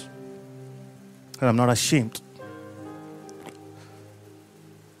Jesus? And I'm not ashamed.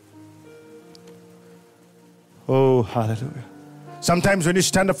 Oh, hallelujah. Sometimes when you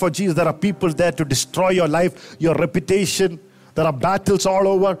stand up for Jesus, there are people there to destroy your life, your reputation. There are battles all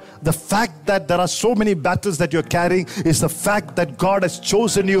over. The fact that there are so many battles that you're carrying is the fact that God has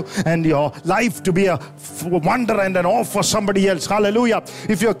chosen you and your life to be a wonder and an awe for somebody else. Hallelujah.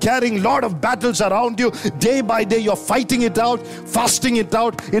 If you're carrying a lot of battles around you, day by day you're fighting it out, fasting it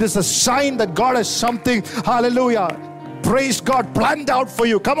out, it is a sign that God has something, hallelujah, praise God, planned out for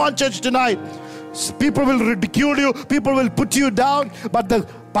you. Come on, church, tonight. People will ridicule you, people will put you down, but the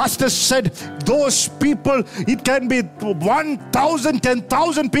Pastor said, those people, it can be 1,000,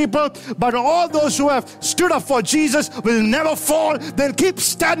 10,000 people, but all those who have stood up for Jesus will never fall. They'll keep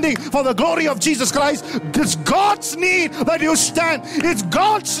standing for the glory of Jesus Christ. It's God's need that you stand. It's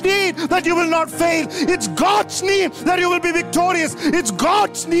God's need that you will not fail. It's God's need that you will be victorious. It's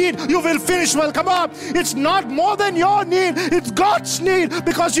God's need you will finish well. Come on. It's not more than your need. It's God's need,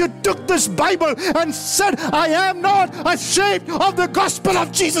 because you took this Bible and said, I am not ashamed of the gospel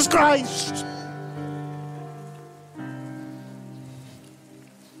of Jesus Christ.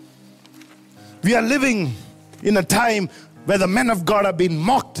 We are living in a time where the men of God have been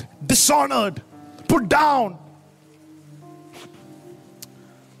mocked, dishonored, put down.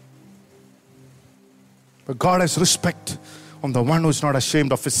 But God has respect on the one who is not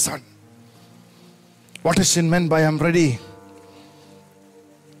ashamed of his son. What is sin meant by I am ready?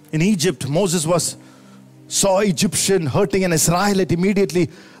 In Egypt, Moses saw Egyptian hurting an Israelite. Immediately,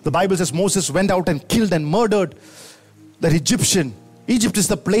 the Bible says Moses went out and killed and murdered that Egyptian. Egypt is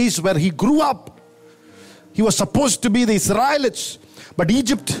the place where he grew up. He was supposed to be the Israelites, but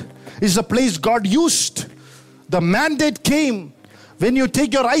Egypt is the place God used. The mandate came when you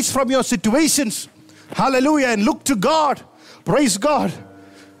take your eyes from your situations, hallelujah, and look to God. Praise God.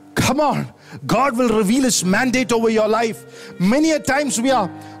 Come on. God will reveal his mandate over your life. Many a times we are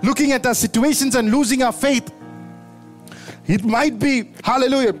looking at our situations and losing our faith. It might be,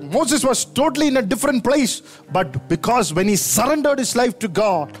 hallelujah, Moses was totally in a different place, but because when he surrendered his life to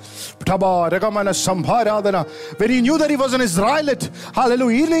God, when he knew that he was an Israelite,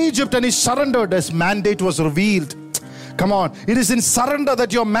 hallelujah, in Egypt, and he surrendered, his mandate was revealed. Come on. It is in surrender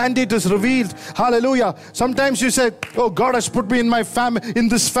that your mandate is revealed. Hallelujah. Sometimes you say, oh, God has put me in my family, in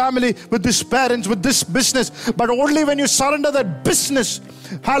this family, with these parents, with this business. But only when you surrender that business,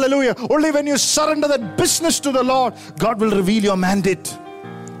 hallelujah, only when you surrender that business to the Lord, God will reveal your mandate.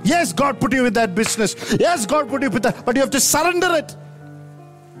 Yes, God put you with that business. Yes, God put you with that, but you have to surrender it.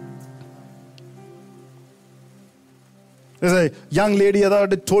 There's a young lady the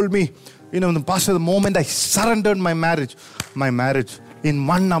other day told me, Pastor, the moment I surrendered my marriage, in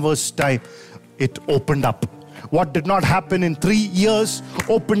 1 hour's time, it opened up. What did not happen in 3 years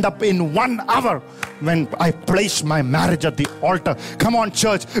opened up in 1 hour when I placed my marriage at the altar. Come on,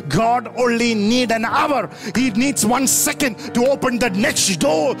 church. God only needs an hour. He needs 1 second to open the next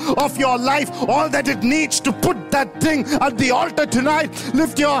door of your life. All that it needs to put that thing at the altar tonight.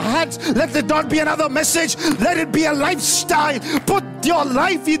 Lift your hands. Let it not be another message. Let it be a lifestyle. Put your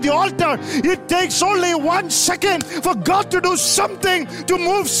life in the altar. It takes only 1 second for God to do something, to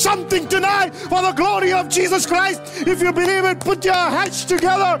move something tonight for the glory of Jesus Christ. If you believe it, put your hands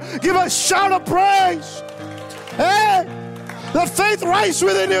together. Give a shout of praise. Hey, let faith rise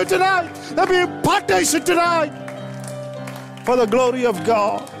within you tonight. Let me impartation tonight for the glory of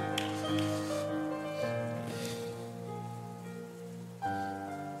God.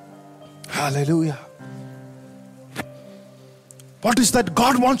 Hallelujah. What is that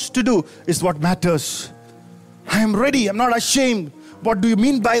God wants to do is what matters. I am ready. I'm not ashamed. What do you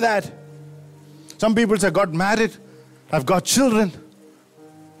mean by that? Some people say, I got married. I've got children.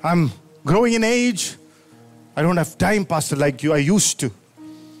 I'm growing in age. I don't have time, Pastor, like I used to.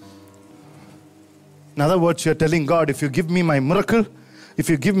 In other words, you're telling God, if you give me my miracle, if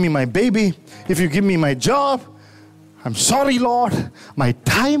you give me my baby, if you give me my job, I'm sorry, Lord, my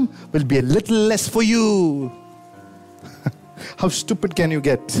time will be a little less for you. How stupid can you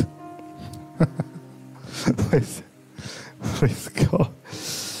get? Praise God.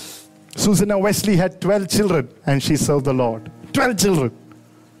 Susanna Wesley had 12 children and she served the Lord. 12 children.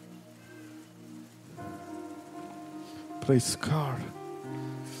 Praise God.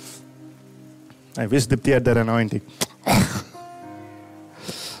 I wish Dipti had that anointing.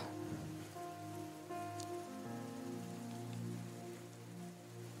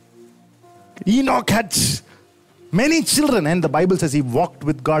 Enoch had many children, and the Bible says he walked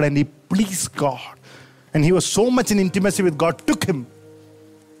with God and he pleased God. And he was so much in intimacy with God, took him.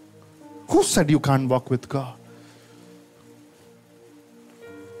 Who said you can't walk with God?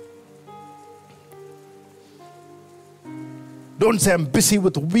 Don't say I'm busy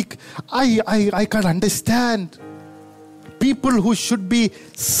with week. I can't understand. People who should be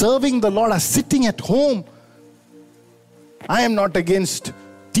serving the Lord are sitting at home. I am not against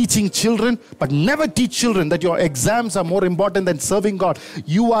teaching children, but never teach children that your exams are more important than serving God.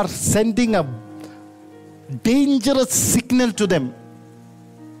 You are sending a dangerous signal to them.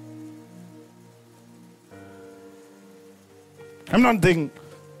 I'm not thinking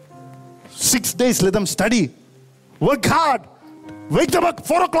 6 days, let them study. Work hard. Wake them up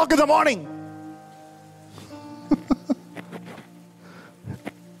 4 o'clock in the morning.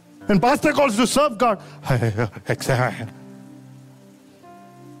 When pastor calls to serve God,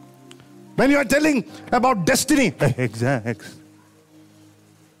 when you are telling about destiny,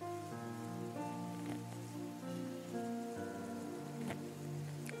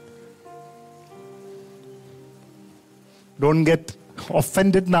 don't get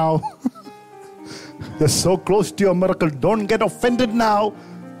offended now. You're so close to your miracle. Don't get offended now.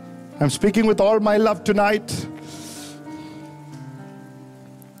 I'm speaking with all my love tonight.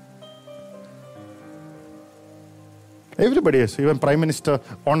 Everybody is. Even Prime Minister,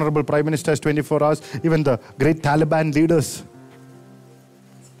 Honorable Prime Minister has 24 hours. Even the great Taliban leaders.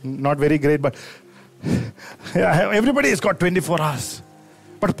 Not very great, but everybody has got 24 hours.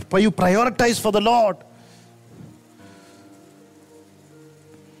 But you prioritize for the Lord.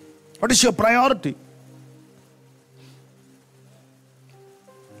 What is your priority?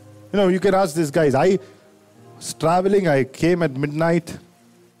 You know, you can ask these guys. I was traveling. I came at midnight.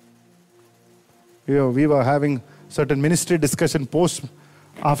 You know, we were having certain ministry discussion post.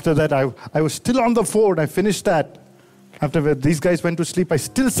 After that, I was still on the phone. I finished that. After these guys went to sleep, I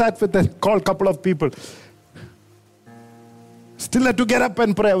still sat with them, called a couple of people. Still had to get up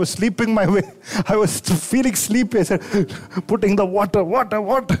and pray. I was sleeping my way. I was feeling sleepy. I said, putting the water.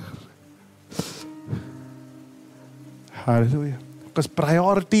 Hallelujah. Because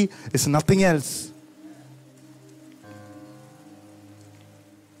priority is nothing else.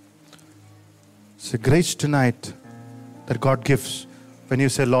 It's a grace tonight that God gives when you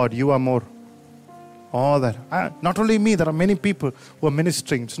say, Lord, you are more. All that. Not only me, there are many people who are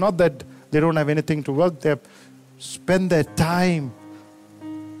ministering. It's not that they don't have anything to work. They spend their time,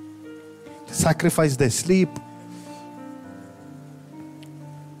 sacrifice their sleep.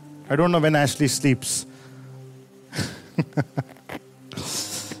 I don't know when Ashley sleeps.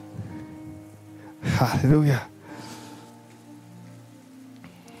 Hallelujah.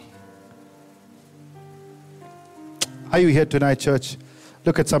 Are you here tonight, church?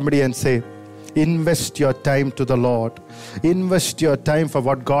 Look at somebody and say, invest your time to the Lord. Invest your time for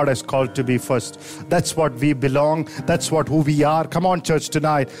what God has called to be first. That's what we belong. That's who we are. Come on, church,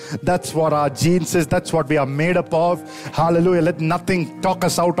 tonight. That's what our genes is. That's what we are made up of. Hallelujah. Let nothing talk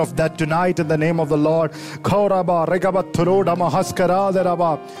us out of that tonight in the name of the Lord.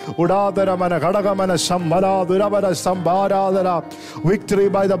 Victory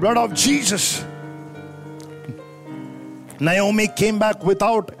by the blood of Jesus. Naomi came back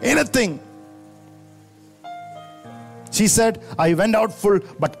without anything. She said, I went out full,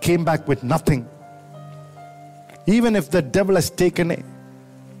 but came back with nothing. Even if the devil has taken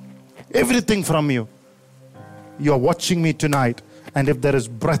everything from you, you are watching me tonight. And if there is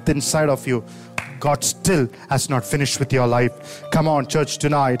breath inside of you, God still has not finished with your life. Come on, church,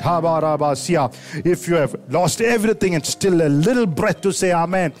 tonight. If you have lost everything and still a little breath to say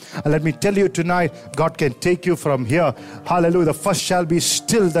amen, let me tell you tonight, God can take you from here. Hallelujah. The first shall be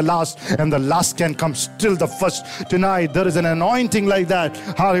still the last, and the last can come still the first. Tonight, there is an anointing like that.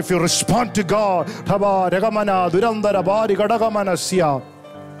 If you respond to God,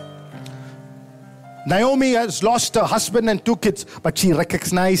 Naomi has lost her husband and 2 kids, but she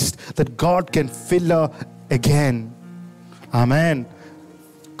recognized that God can fill her again. Amen.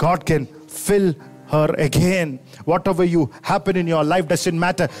 God can fill her again. Whatever you happen in your life doesn't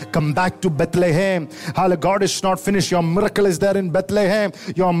matter. Come back to Bethlehem. Hallelujah. God is not finished. Your miracle is there in Bethlehem.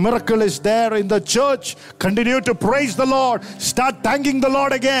 Your miracle is there in the church. Continue to praise the Lord. Start thanking the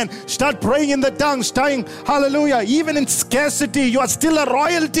Lord again. Start praying in the tongues. Hallelujah. Even in scarcity, you are still a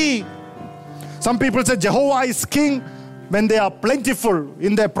royalty. Some people say Jehovah is king when they are plentiful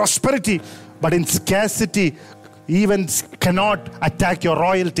in their prosperity. But in scarcity, even cannot attack your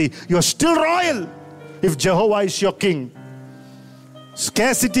royalty. You are still royal if Jehovah is your king.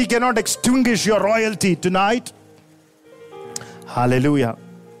 Scarcity cannot extinguish your royalty tonight. Hallelujah.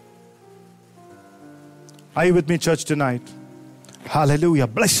 Are you with me, church, tonight? Hallelujah.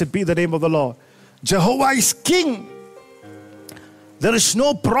 Blessed be the name of the Lord. Jehovah is king. There is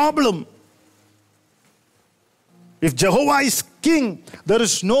no problem. If Jehovah is king, there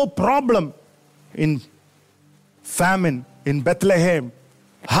is no problem in famine in Bethlehem.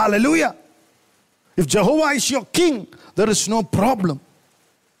 Hallelujah. If Jehovah is your king, there is no problem.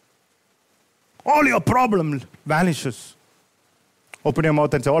 All your problem vanishes. Open your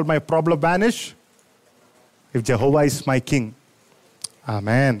mouth and say, all my problem vanish if Jehovah is my king.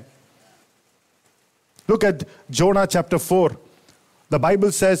 Amen. Look at Jonah chapter 4. The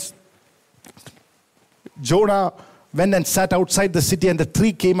Bible says, Jonah went and sat outside the city and the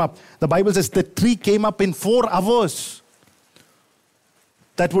tree came up. The Bible says the tree came up in 4 hours.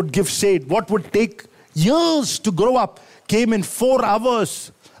 That would give shade. What would take years to grow up came in 4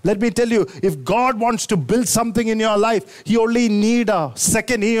 hours. Let me tell you, if God wants to build something in your life, He only need a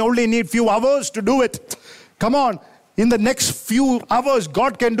second. He only need few hours to do it. Come on. In the next few hours,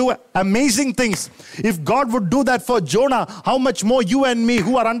 God can do amazing things. If God would do that for Jonah, how much more you and me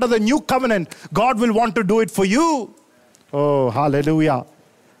who are under the new covenant, God will want to do it for you. Oh, hallelujah.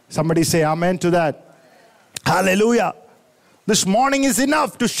 Somebody say amen to that. Hallelujah. This morning is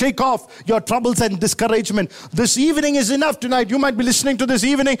enough to shake off your troubles and discouragement. This evening is enough tonight. You might be listening to this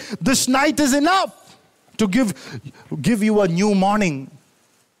evening. This night is enough to give you a new morning.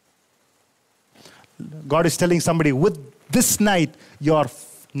 God is telling somebody, with this night, your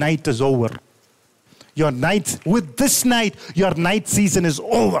night is over. With this night, your night season is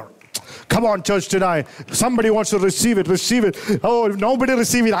over. Come on, church, tonight. Somebody wants to receive it. Receive it. Oh, if nobody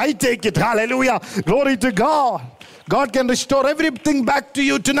receive it, I take it. Hallelujah. Glory to God. God can restore everything back to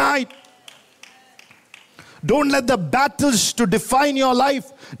you tonight. Don't let the battles to define your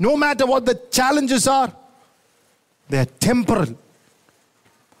life, no matter what the challenges are, they are temporal.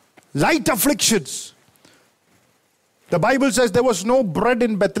 Light afflictions. The Bible says there was no bread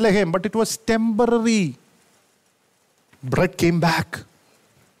in Bethlehem, but it was temporary. Bread came back.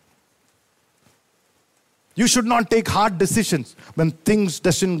 You should not take hard decisions when things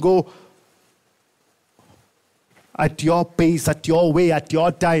doesn't go at your pace, at your way, at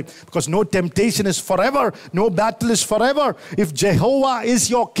your time. Because no temptation is forever. No battle is forever. If Jehovah is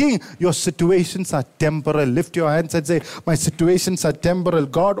your king, your situations are temporal. Lift your hands and say, my situations are temporal.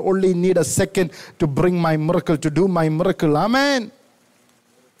 God only need a second to bring my miracle, to do my miracle. Amen.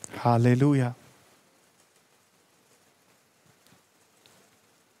 Hallelujah.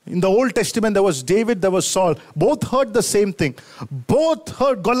 In the Old Testament, there was David, there was Saul. Both heard the same thing. Both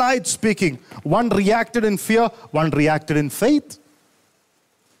heard Goliath speaking. One reacted in fear, one reacted in faith.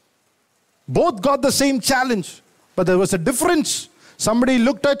 Both got the same challenge, but there was a difference. Somebody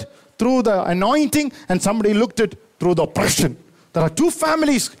looked at through the anointing and somebody looked at through the oppression. There are two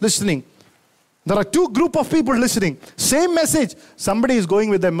families listening. There are two group of people listening. Same message. Somebody is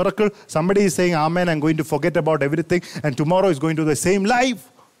going with a miracle. Somebody is saying, amen, I'm going to forget about everything. And tomorrow is going to the same life.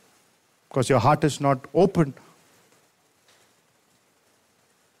 Because your heart is not open.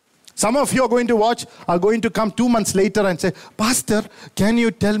 Some of you are going to come 2 months later and say, Pastor, can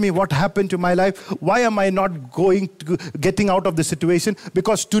you tell me what happened to my life? Why am I not getting out of the situation?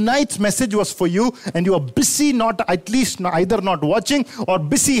 Because tonight's message was for you and you are busy either not watching or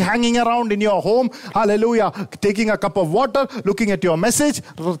busy hanging around in your home. Hallelujah. Taking a cup of water, looking at your message,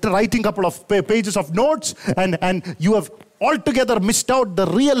 writing a couple of pages of notes, and you have altogether missed out the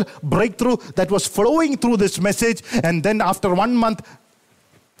real breakthrough that was flowing through this message. And then after 1 month,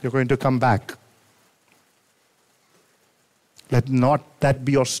 you're going to come back. Let not that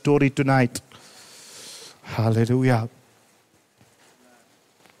be your story tonight. Hallelujah.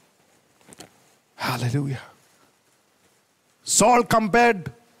 Hallelujah. Saul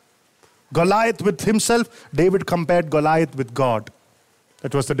compared Goliath with himself. David compared Goliath with God.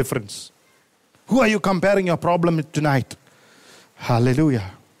 That was the difference. Who are you comparing your problem with tonight?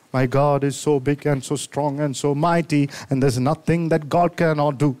 Hallelujah. My God is so big and so strong and so mighty, and there's nothing that God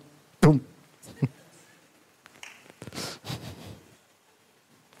cannot do. Boom.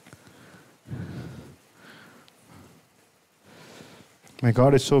 My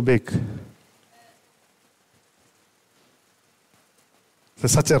God is so big.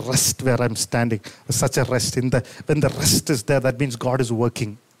 There's such a rest where I'm standing. There's such a rest. When the rest is there, that means God is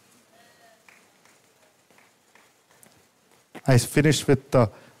working. I finished with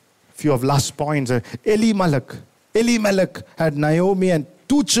few of last points. Elimelech had Naomi and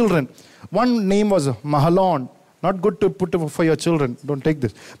 2 children. One name was Mahalon. Not good to put for your children. Don't take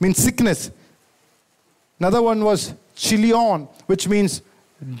this. Means sickness. Another one was Chilion, which means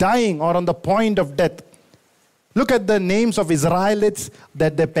dying or on the point of death. Look at the names of Israelites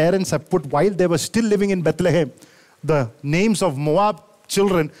that their parents have put while they were still living in Bethlehem. The names of Moab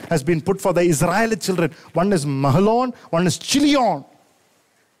children has been put for the Israeli children. One is Mahalon, one is Chilion.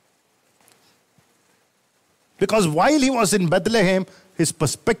 Because while he was in Bethlehem, his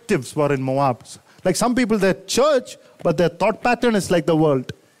perspectives were in Moab. Like some people, they're church, but their thought pattern is like the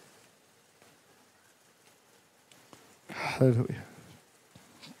world. Hallelujah.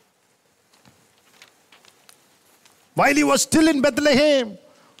 While he was still in Bethlehem,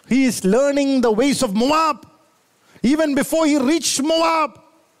 he is learning the ways of Moab. Even before he reached Moab,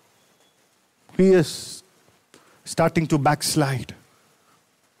 he is starting to backslide.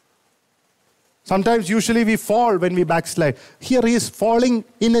 Sometimes, usually we fall when we backslide. Here he is falling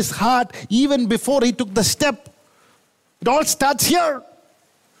in his heart even before he took the step. It all starts here.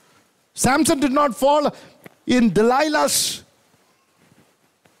 Samson did not fall in Delilah's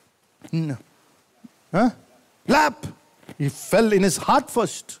No. Huh? Lap. He fell in his heart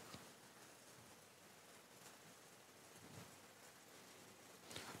first.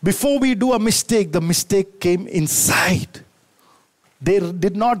 Before we do a mistake, the mistake came inside. They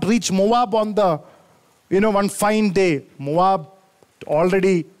did not reach Moab on the, one fine day. Moab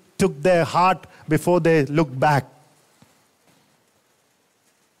already took their heart before they looked back.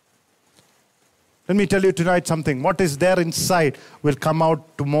 Let me tell you tonight something. What is there inside will come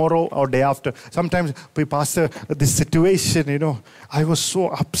out tomorrow or day after. Sometimes, Pastor, this situation, I was so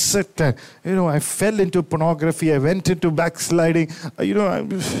upset. I fell into pornography. I went into backsliding.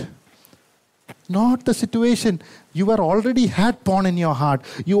 Not the situation. You were already had porn in your heart.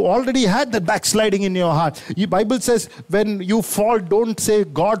 You already had the backsliding in your heart. The Bible says, when you fall, don't say,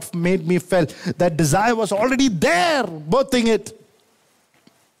 God made me fall. That desire was already there, birthing it.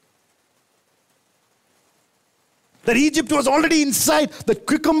 That Egypt was already inside. That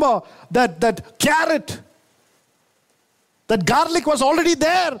cucumber, that carrot, that garlic was already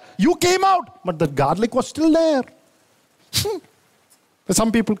there. You came out, but the garlic was still there.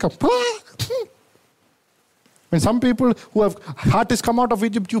 Some people come. When some people who have heart is come out of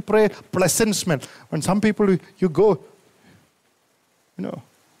Egypt, you pray pleasant smell. When some people, you go,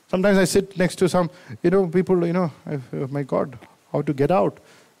 sometimes I sit next to some, people, oh my God, how to get out.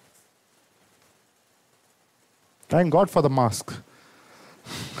 Thank God for the mask.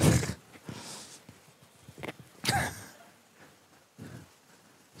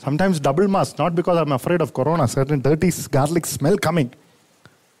 Sometimes double mask, not because I'm afraid of corona, certain dirty garlic smell coming.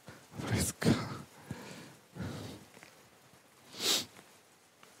 Praise God.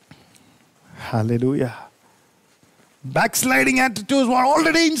 Hallelujah. Backsliding attitudes were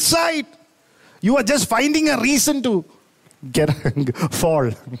already inside. You are just finding a reason to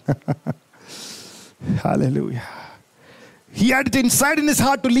fall. Hallelujah. He had it inside in his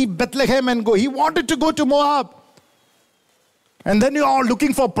heart to leave Bethlehem and go. He wanted to go to Moab. And then you are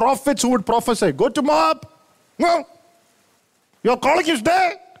looking for prophets who would prophesy. Go to Moab. No. Your calling is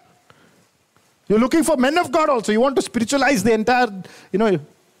there. You're looking for men of God also. You want to spiritualize the entire,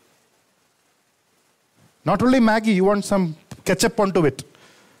 not only Maggie, you want some ketchup onto it.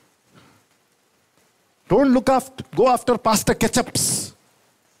 Don't go after Pastor Ketchups.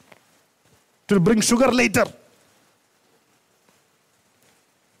 It will bring sugar later.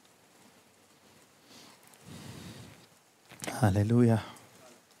 Hallelujah.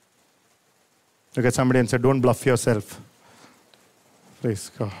 Look at somebody and say, don't bluff yourself.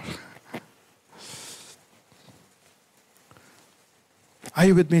 Praise God. Are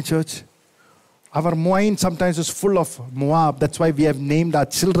you with me, church? Our mind sometimes is full of Moab. That's why we have named our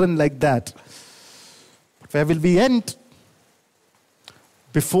children like that. But where will we end?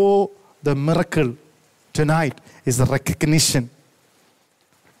 Before the miracle tonight is the recognition.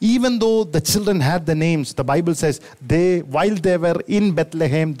 Even though the children had the names, the Bible says, while they were in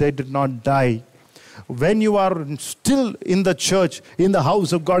Bethlehem, they did not die. When you are still in the church, in the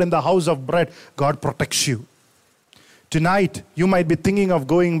house of God, in the house of bread, God protects you. Tonight, you might be thinking of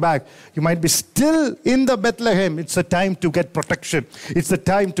going back. You might be still in the Bethlehem. It's a time to get protection. It's the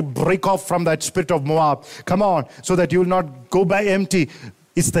time to break off from that spirit of Moab. Come on, so that you will not go by empty.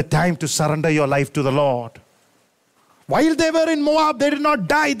 It's the time to surrender your life to the Lord. While they were in Moab, they did not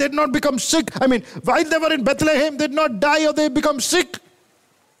die. They did not become sick. While they were in Bethlehem, they did not die or they become sick.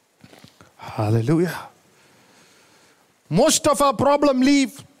 Hallelujah. Most of our problem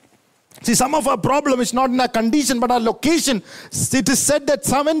leave. See, some of our problem is not in our condition, but our location. It is said that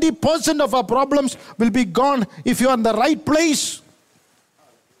 70% of our problems will be gone if you are in the right place.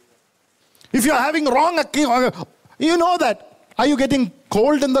 If you are having wrong, you know that. Are you getting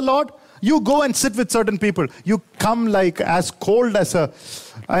cold in the Lord? You go and sit with certain people. You come like as cold as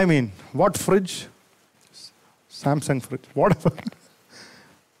what fridge? Samsung fridge, whatever.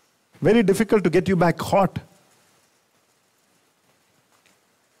 Very difficult to get you back hot.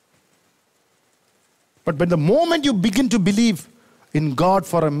 But when the moment you begin to believe in God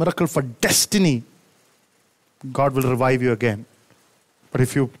for a miracle, for destiny, God will revive you again. But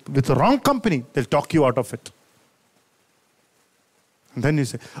if you with the wrong company, they'll talk you out of it. And then you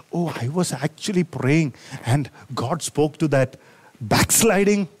say, oh, I was actually praying and God spoke to that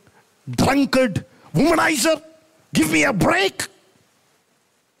backsliding, drunkard, womanizer. Give me a break.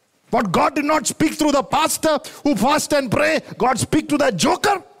 But God did not speak through the pastor who fast and pray. God speak to that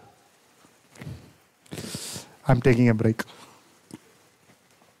joker. I'm taking a break.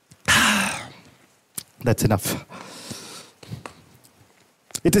 That's enough.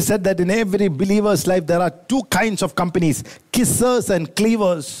 It is said that in every believer's life there are two kinds of companies, kissers and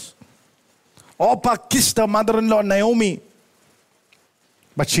cleavers. Orpah kissed her mother-in-law Naomi.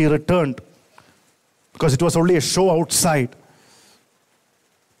 But she returned because it was only a show outside.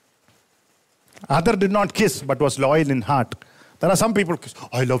 Other did not kiss, but was loyal in heart. There are some people,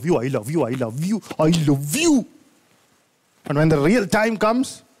 I love you, I love you, I love you, I love you. And when the real time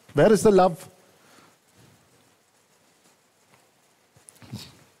comes, where is the love?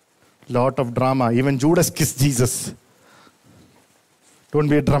 Lot of drama. Even Judas kissed Jesus. Don't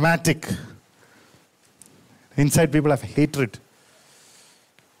be dramatic. Inside people have hatred.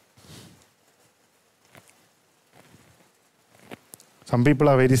 Some people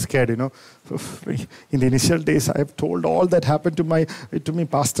are very scared, In the initial days, I have told all that happened to me,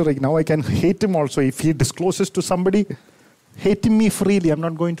 Pastor. Now I can hate him also. If he discloses to somebody, hate me freely. I'm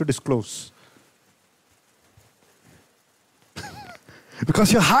not going to disclose.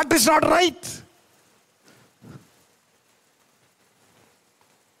 Because your heart is not right.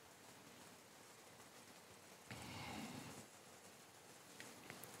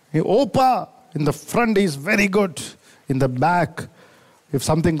 Opa in the front is very good. In the back, if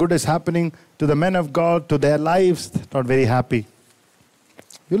something good is happening to the men of God, to their lives, not very happy.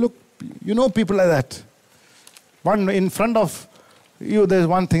 You know people like that. One in front of you, there's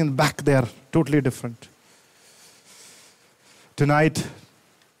one thing in the back there, totally different. Tonight,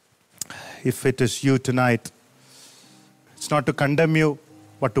 if it is you tonight, it's not to condemn you,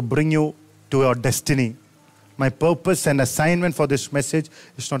 but to bring you to your destiny. My purpose and assignment for this message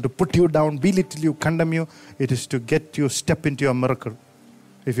is not to put you down, belittle you, condemn you. It is to get you step into your miracle.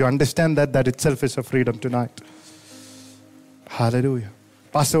 If you understand that, that itself is a freedom tonight. Hallelujah.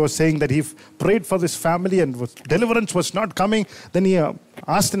 Pastor was saying that he prayed for this family and deliverance was not coming. Then he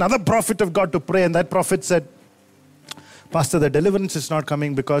asked another prophet of God to pray, and that prophet said, Pastor, the deliverance is not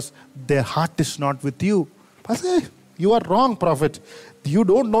coming because their heart is not with you. Pastor, you are wrong, prophet. You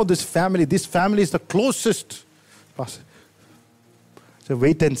don't know this family. This family is the closest. Pastor, so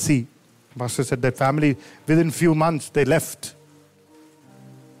wait and see. Pastor said that family, within few months, they left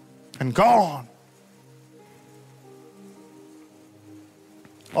and gone.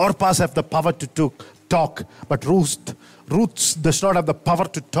 Orphans have the power to talk, but Ruth does not have the power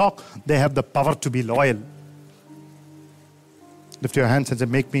to talk. They have the power to be loyal. Lift your hands and say,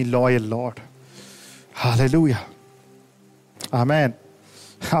 make me loyal, Lord. Hallelujah. Amen.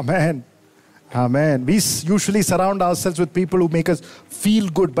 Amen. Amen. We usually surround ourselves with people who make us feel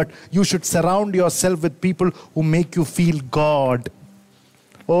good, but you should surround yourself with people who make you feel God.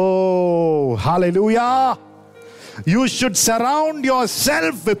 Oh, hallelujah. You should surround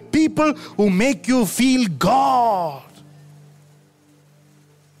yourself with people who make you feel God.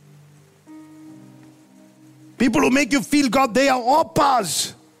 People who make you feel God, they are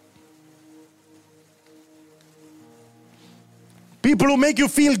oppas. People who make you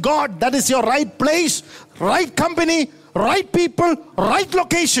feel God, that is your right place, right company, right people, right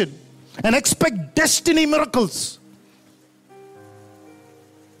location. And expect destiny miracles.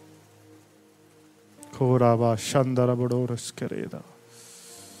 The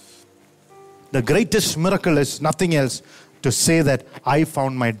greatest miracle is nothing else to say that I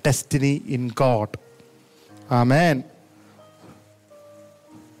found my destiny in God. Amen.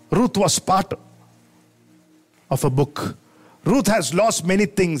 Ruth was part of a book. Ruth has lost many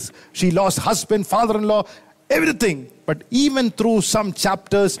things. She lost husband, father-in-law, everything. But even through some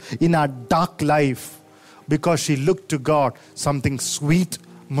chapters in her dark life, because she looked to God, something sweet,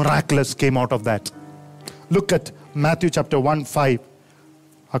 miraculous came out of that. Look at Matthew chapter 1:5.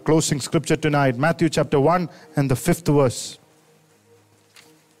 Our closing scripture tonight. Matthew chapter 1 and the 5th verse.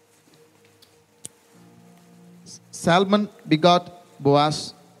 Salmon begot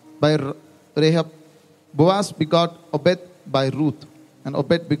Boaz by Rahab. Boaz begot Obed by Ruth. And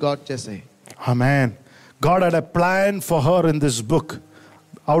Obed begot Jesse. Amen. God had a plan for her in this book.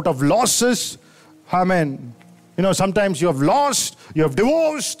 Out of losses, amen. Sometimes you have lost, you have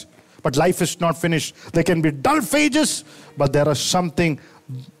divorced, but life is not finished. There can be dull pages, but there are something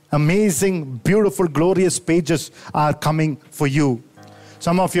amazing, beautiful, glorious pages are coming for you.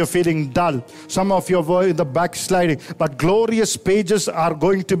 Some of you are feeling dull. Some of you are in the backsliding. But glorious pages are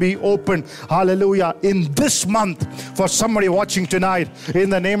going to be opened. Hallelujah. In this month, for somebody watching tonight, in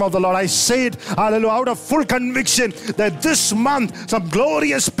the name of the Lord, I say it, hallelujah, out of full conviction that this month, some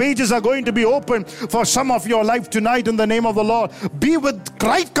glorious pages are going to be opened for some of your life tonight in the name of the Lord. Be with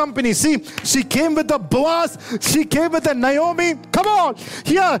right company. See, she came with the Boaz. She came with the Naomi. Come on.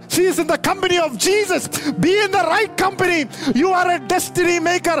 Here, she is in the company of Jesus. Be in the right company. You are a destiny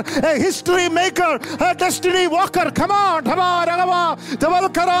maker, a history maker, a destiny walker. Come on, come on, come on.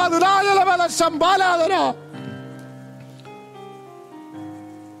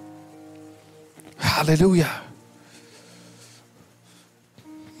 Hallelujah.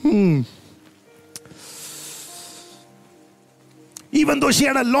 Even though she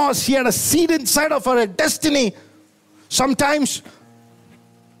had a loss, she had a seed inside of her, a destiny. Sometimes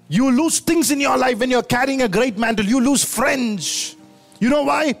you lose things in your life when you're carrying a great mantle. You lose friends. You know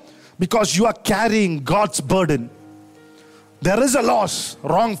why? Because you are carrying God's burden. There is a loss.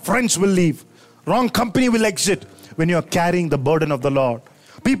 Wrong friends will leave. Wrong company will exit when you're carrying the burden of the Lord.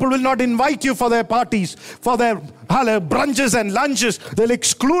 People will not invite you for their parties, for their brunches and lunches. They'll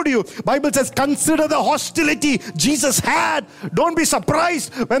exclude you. Bible says, consider the hostility Jesus had. Don't be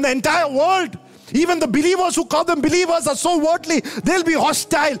surprised when the entire world, even the believers who call them believers, are so worldly. They'll be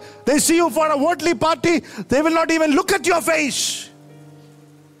hostile. They see you for a worldly party. They will not even look at your face.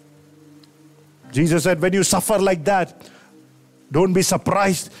 Jesus said, when you suffer like that, don't be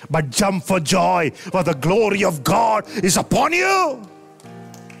surprised, but jump for joy, for the glory of God is upon you.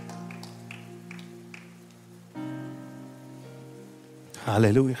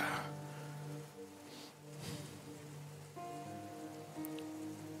 Hallelujah.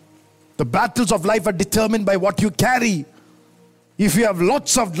 The battles of life are determined by what you carry. If you have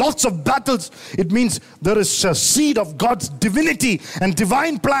lots of battles, it means there is a seed of God's divinity and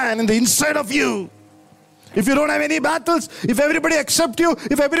divine plan in the inside of you. If you don't have any battles, if everybody accepts you,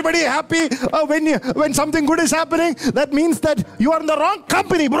 if everybody is happy when something good is happening, that means that you are in the wrong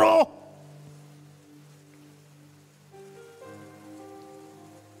company, bro.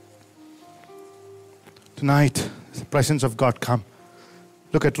 Tonight, the presence of God come.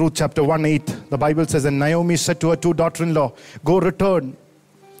 Look at Ruth chapter 1:8. The Bible says, and Naomi said to her two daughters-in-law, go return,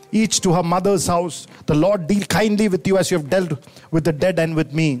 each to her mother's house. The Lord deal kindly with you as you have dealt with the dead and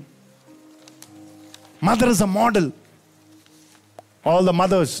with me. Mother is a model. All the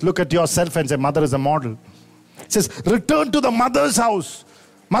mothers, look at yourself and say, mother is a model. It says, return to the mother's house.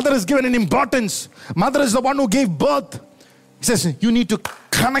 Mother is given an importance. Mother is the one who gave birth. It says, you need to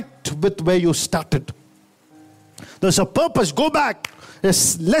connect with where you started. There's a purpose. Go back.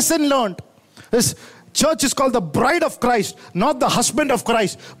 There's lesson learned. This church is called the bride of Christ, not the husband of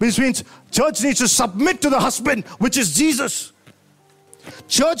Christ. Which means church needs to submit to the husband, which is Jesus.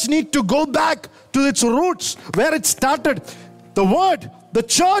 Church needs to go back to its roots, where it started. The word, the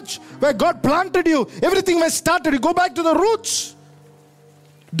church, where God planted you. Everything where it started. You go back to the roots.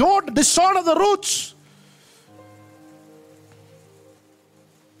 Don't dishonor the roots.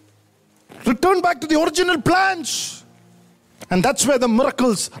 Return back to the original plans. And that's where the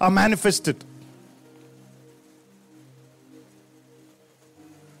miracles are manifested.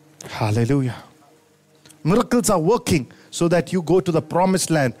 Hallelujah. Miracles are working so that you go to the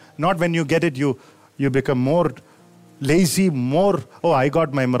promised land. Not when you get it, you become more lazy, more, oh, I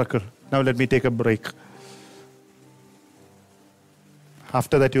got my miracle. Now let me take a break.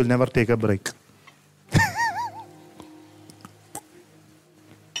 After that, you'll never take a break.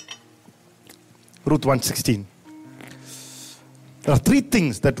 Ruth 1:16. There are three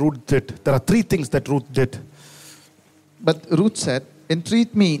things that Ruth did. But Ruth said,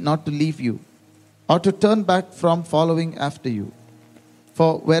 entreat me not to leave you, or to turn back from following after you.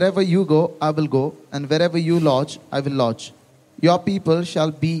 For wherever you go, I will go, and wherever you lodge, I will lodge. Your people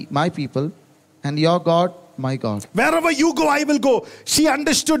shall be my people, and your God, my God. Wherever you go, I will go. She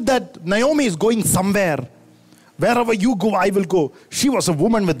understood that Naomi is going somewhere. Wherever you go, I will go. She was a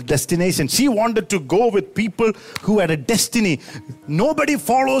woman with destination. She wanted to go with people who had a destiny. Nobody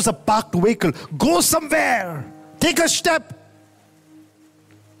follows a parked vehicle. Go somewhere. Take a step.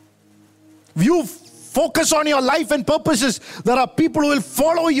 You focus on your life and purposes. There are people who will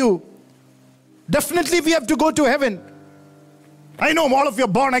follow you. Definitely we have to go to heaven. I know all of you are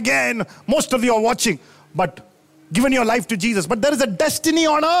born again. Most of you are watching. But given your life to Jesus. But there is a destiny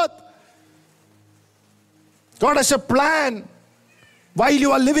on earth. God has a plan. While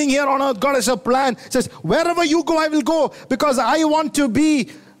you are living here on earth, God has a plan. It says, wherever you go, I will go. Because I want to be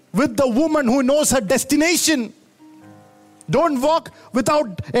with the woman who knows her destination. Don't walk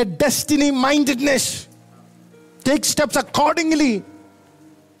without a destiny mindedness. Take steps accordingly.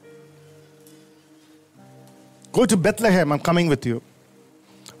 Go to Bethlehem. I'm coming with you.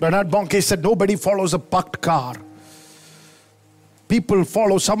 Bernard Bonke said, nobody follows a parked car. People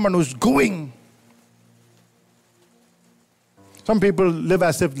follow someone who's going. Some people live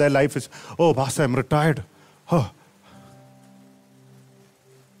as if their life is, oh, Pastor, I'm retired. Oh.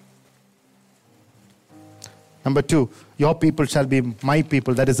 Number 2, your people shall be my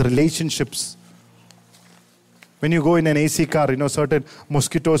people. That is relationships. When you go in an AC car, certain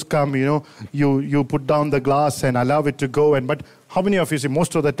mosquitoes come, you put down the glass and allow it to go. But how many of you see,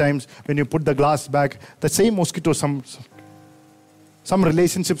 most of the times when you put the glass back, the same mosquito, some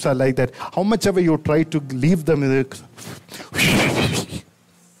relationships are like that. How much ever you try to leave them,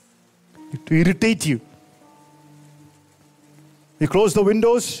 to irritate you. You close the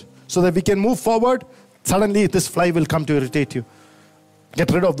windows so that we can move forward. Suddenly this fly will come to irritate you. Get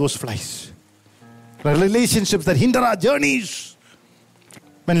rid of those flies. The relationships that hinder our journeys.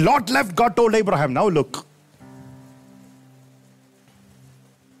 When Lot left, God told Abraham, now look.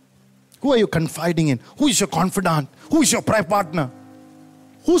 Who are you confiding in? Who is your confidant? Who is your prayer partner?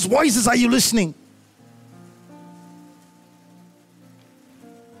 Whose voices are you listening?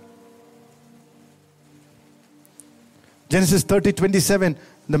 Genesis 30:27,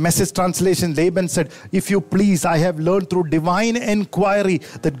 the Message translation, Laban said, if you please, I have learned through divine inquiry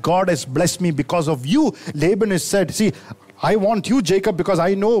that God has blessed me because of you. Laban has said, see, I want you, Jacob, because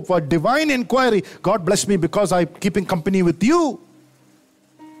I know for divine inquiry, God blessed me because I'm keeping company with you.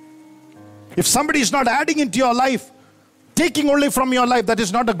 If somebody is not adding into your life, taking only from your life, that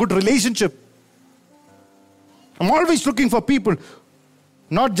is not a good relationship. I'm always looking for people,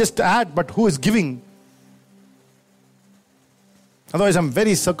 not just to add, but who is giving. Otherwise, I'm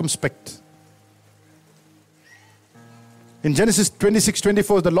very circumspect. In Genesis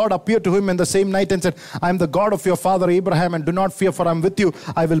 26:24, the Lord appeared to him in the same night and said, I am the God of your father Abraham, and do not fear, for I am with you.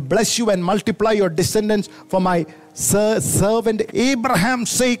 I will bless you and multiply your descendants for my servant Abraham's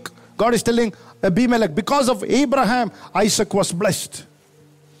sake. God is telling Abimelech, because of Abraham, Isaac was blessed.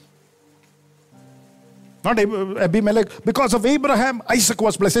 Not Abimelech, because of Abraham, Isaac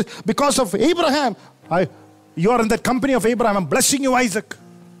was blessed. Because of Abraham, you are in the company of Abraham. I'm blessing you, Isaac.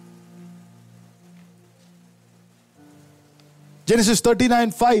 Genesis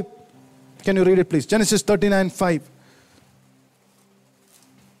 39:5. Can you read it, please? Genesis 39:5.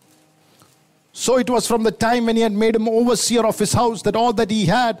 So it was from the time when he had made him overseer of his house that all that he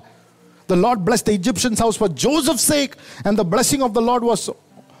had, the Lord blessed the Egyptian's house for Joseph's sake, and the blessing of the Lord was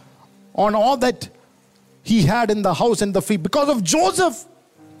on all that he had in the house and the field. Because of Joseph,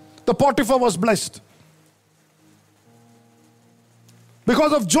 the Potiphar was blessed.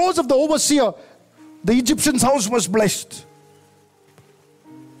 Because of Joseph, the overseer, the Egyptian's house was blessed.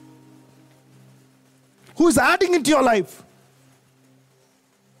 Who is adding into your life?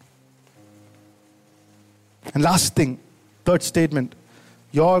 And last thing, third statement,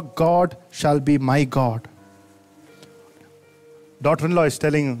 your God shall be my God. Daughter-in-law is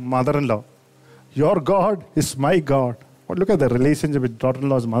telling mother-in-law, your God is my God. But look at the relationship with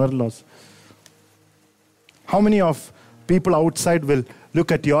daughter-in-laws, mother-in-laws. How many of people outside will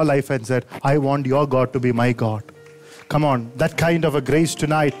look at your life and say, I want your God to be my God? Come on, that kind of a grace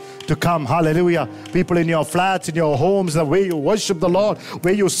tonight to come. Hallelujah. People in your flats, in your homes, the way you worship the Lord,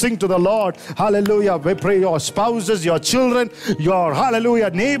 where you sing to the Lord. Hallelujah. We pray your spouses, your children, your hallelujah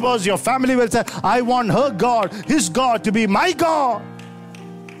neighbors, your family will say, I want her God, his God to be my God.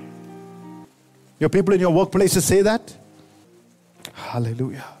 Your people in your workplaces say that?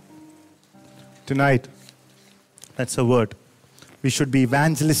 Hallelujah. Tonight, that's a word. We should be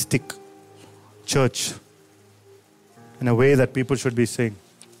evangelistic church in a way that people should be saying,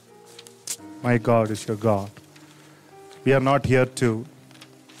 my God is your God. We are not here to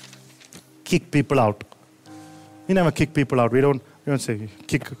kick people out. We never kick people out. We don't say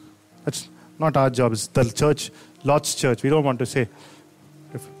kick. That's not our job. It's the church, Lord's church. We don't want to say,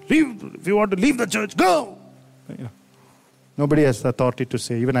 if you want to leave the church, go. Nobody has the authority to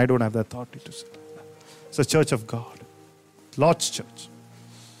say. Even I don't have the authority to say. It's the church of God. Lord's church.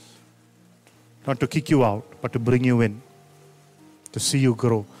 Not to kick you out, but to bring you in. To see you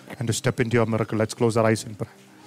grow and to step into your miracle. Let's close our eyes in prayer.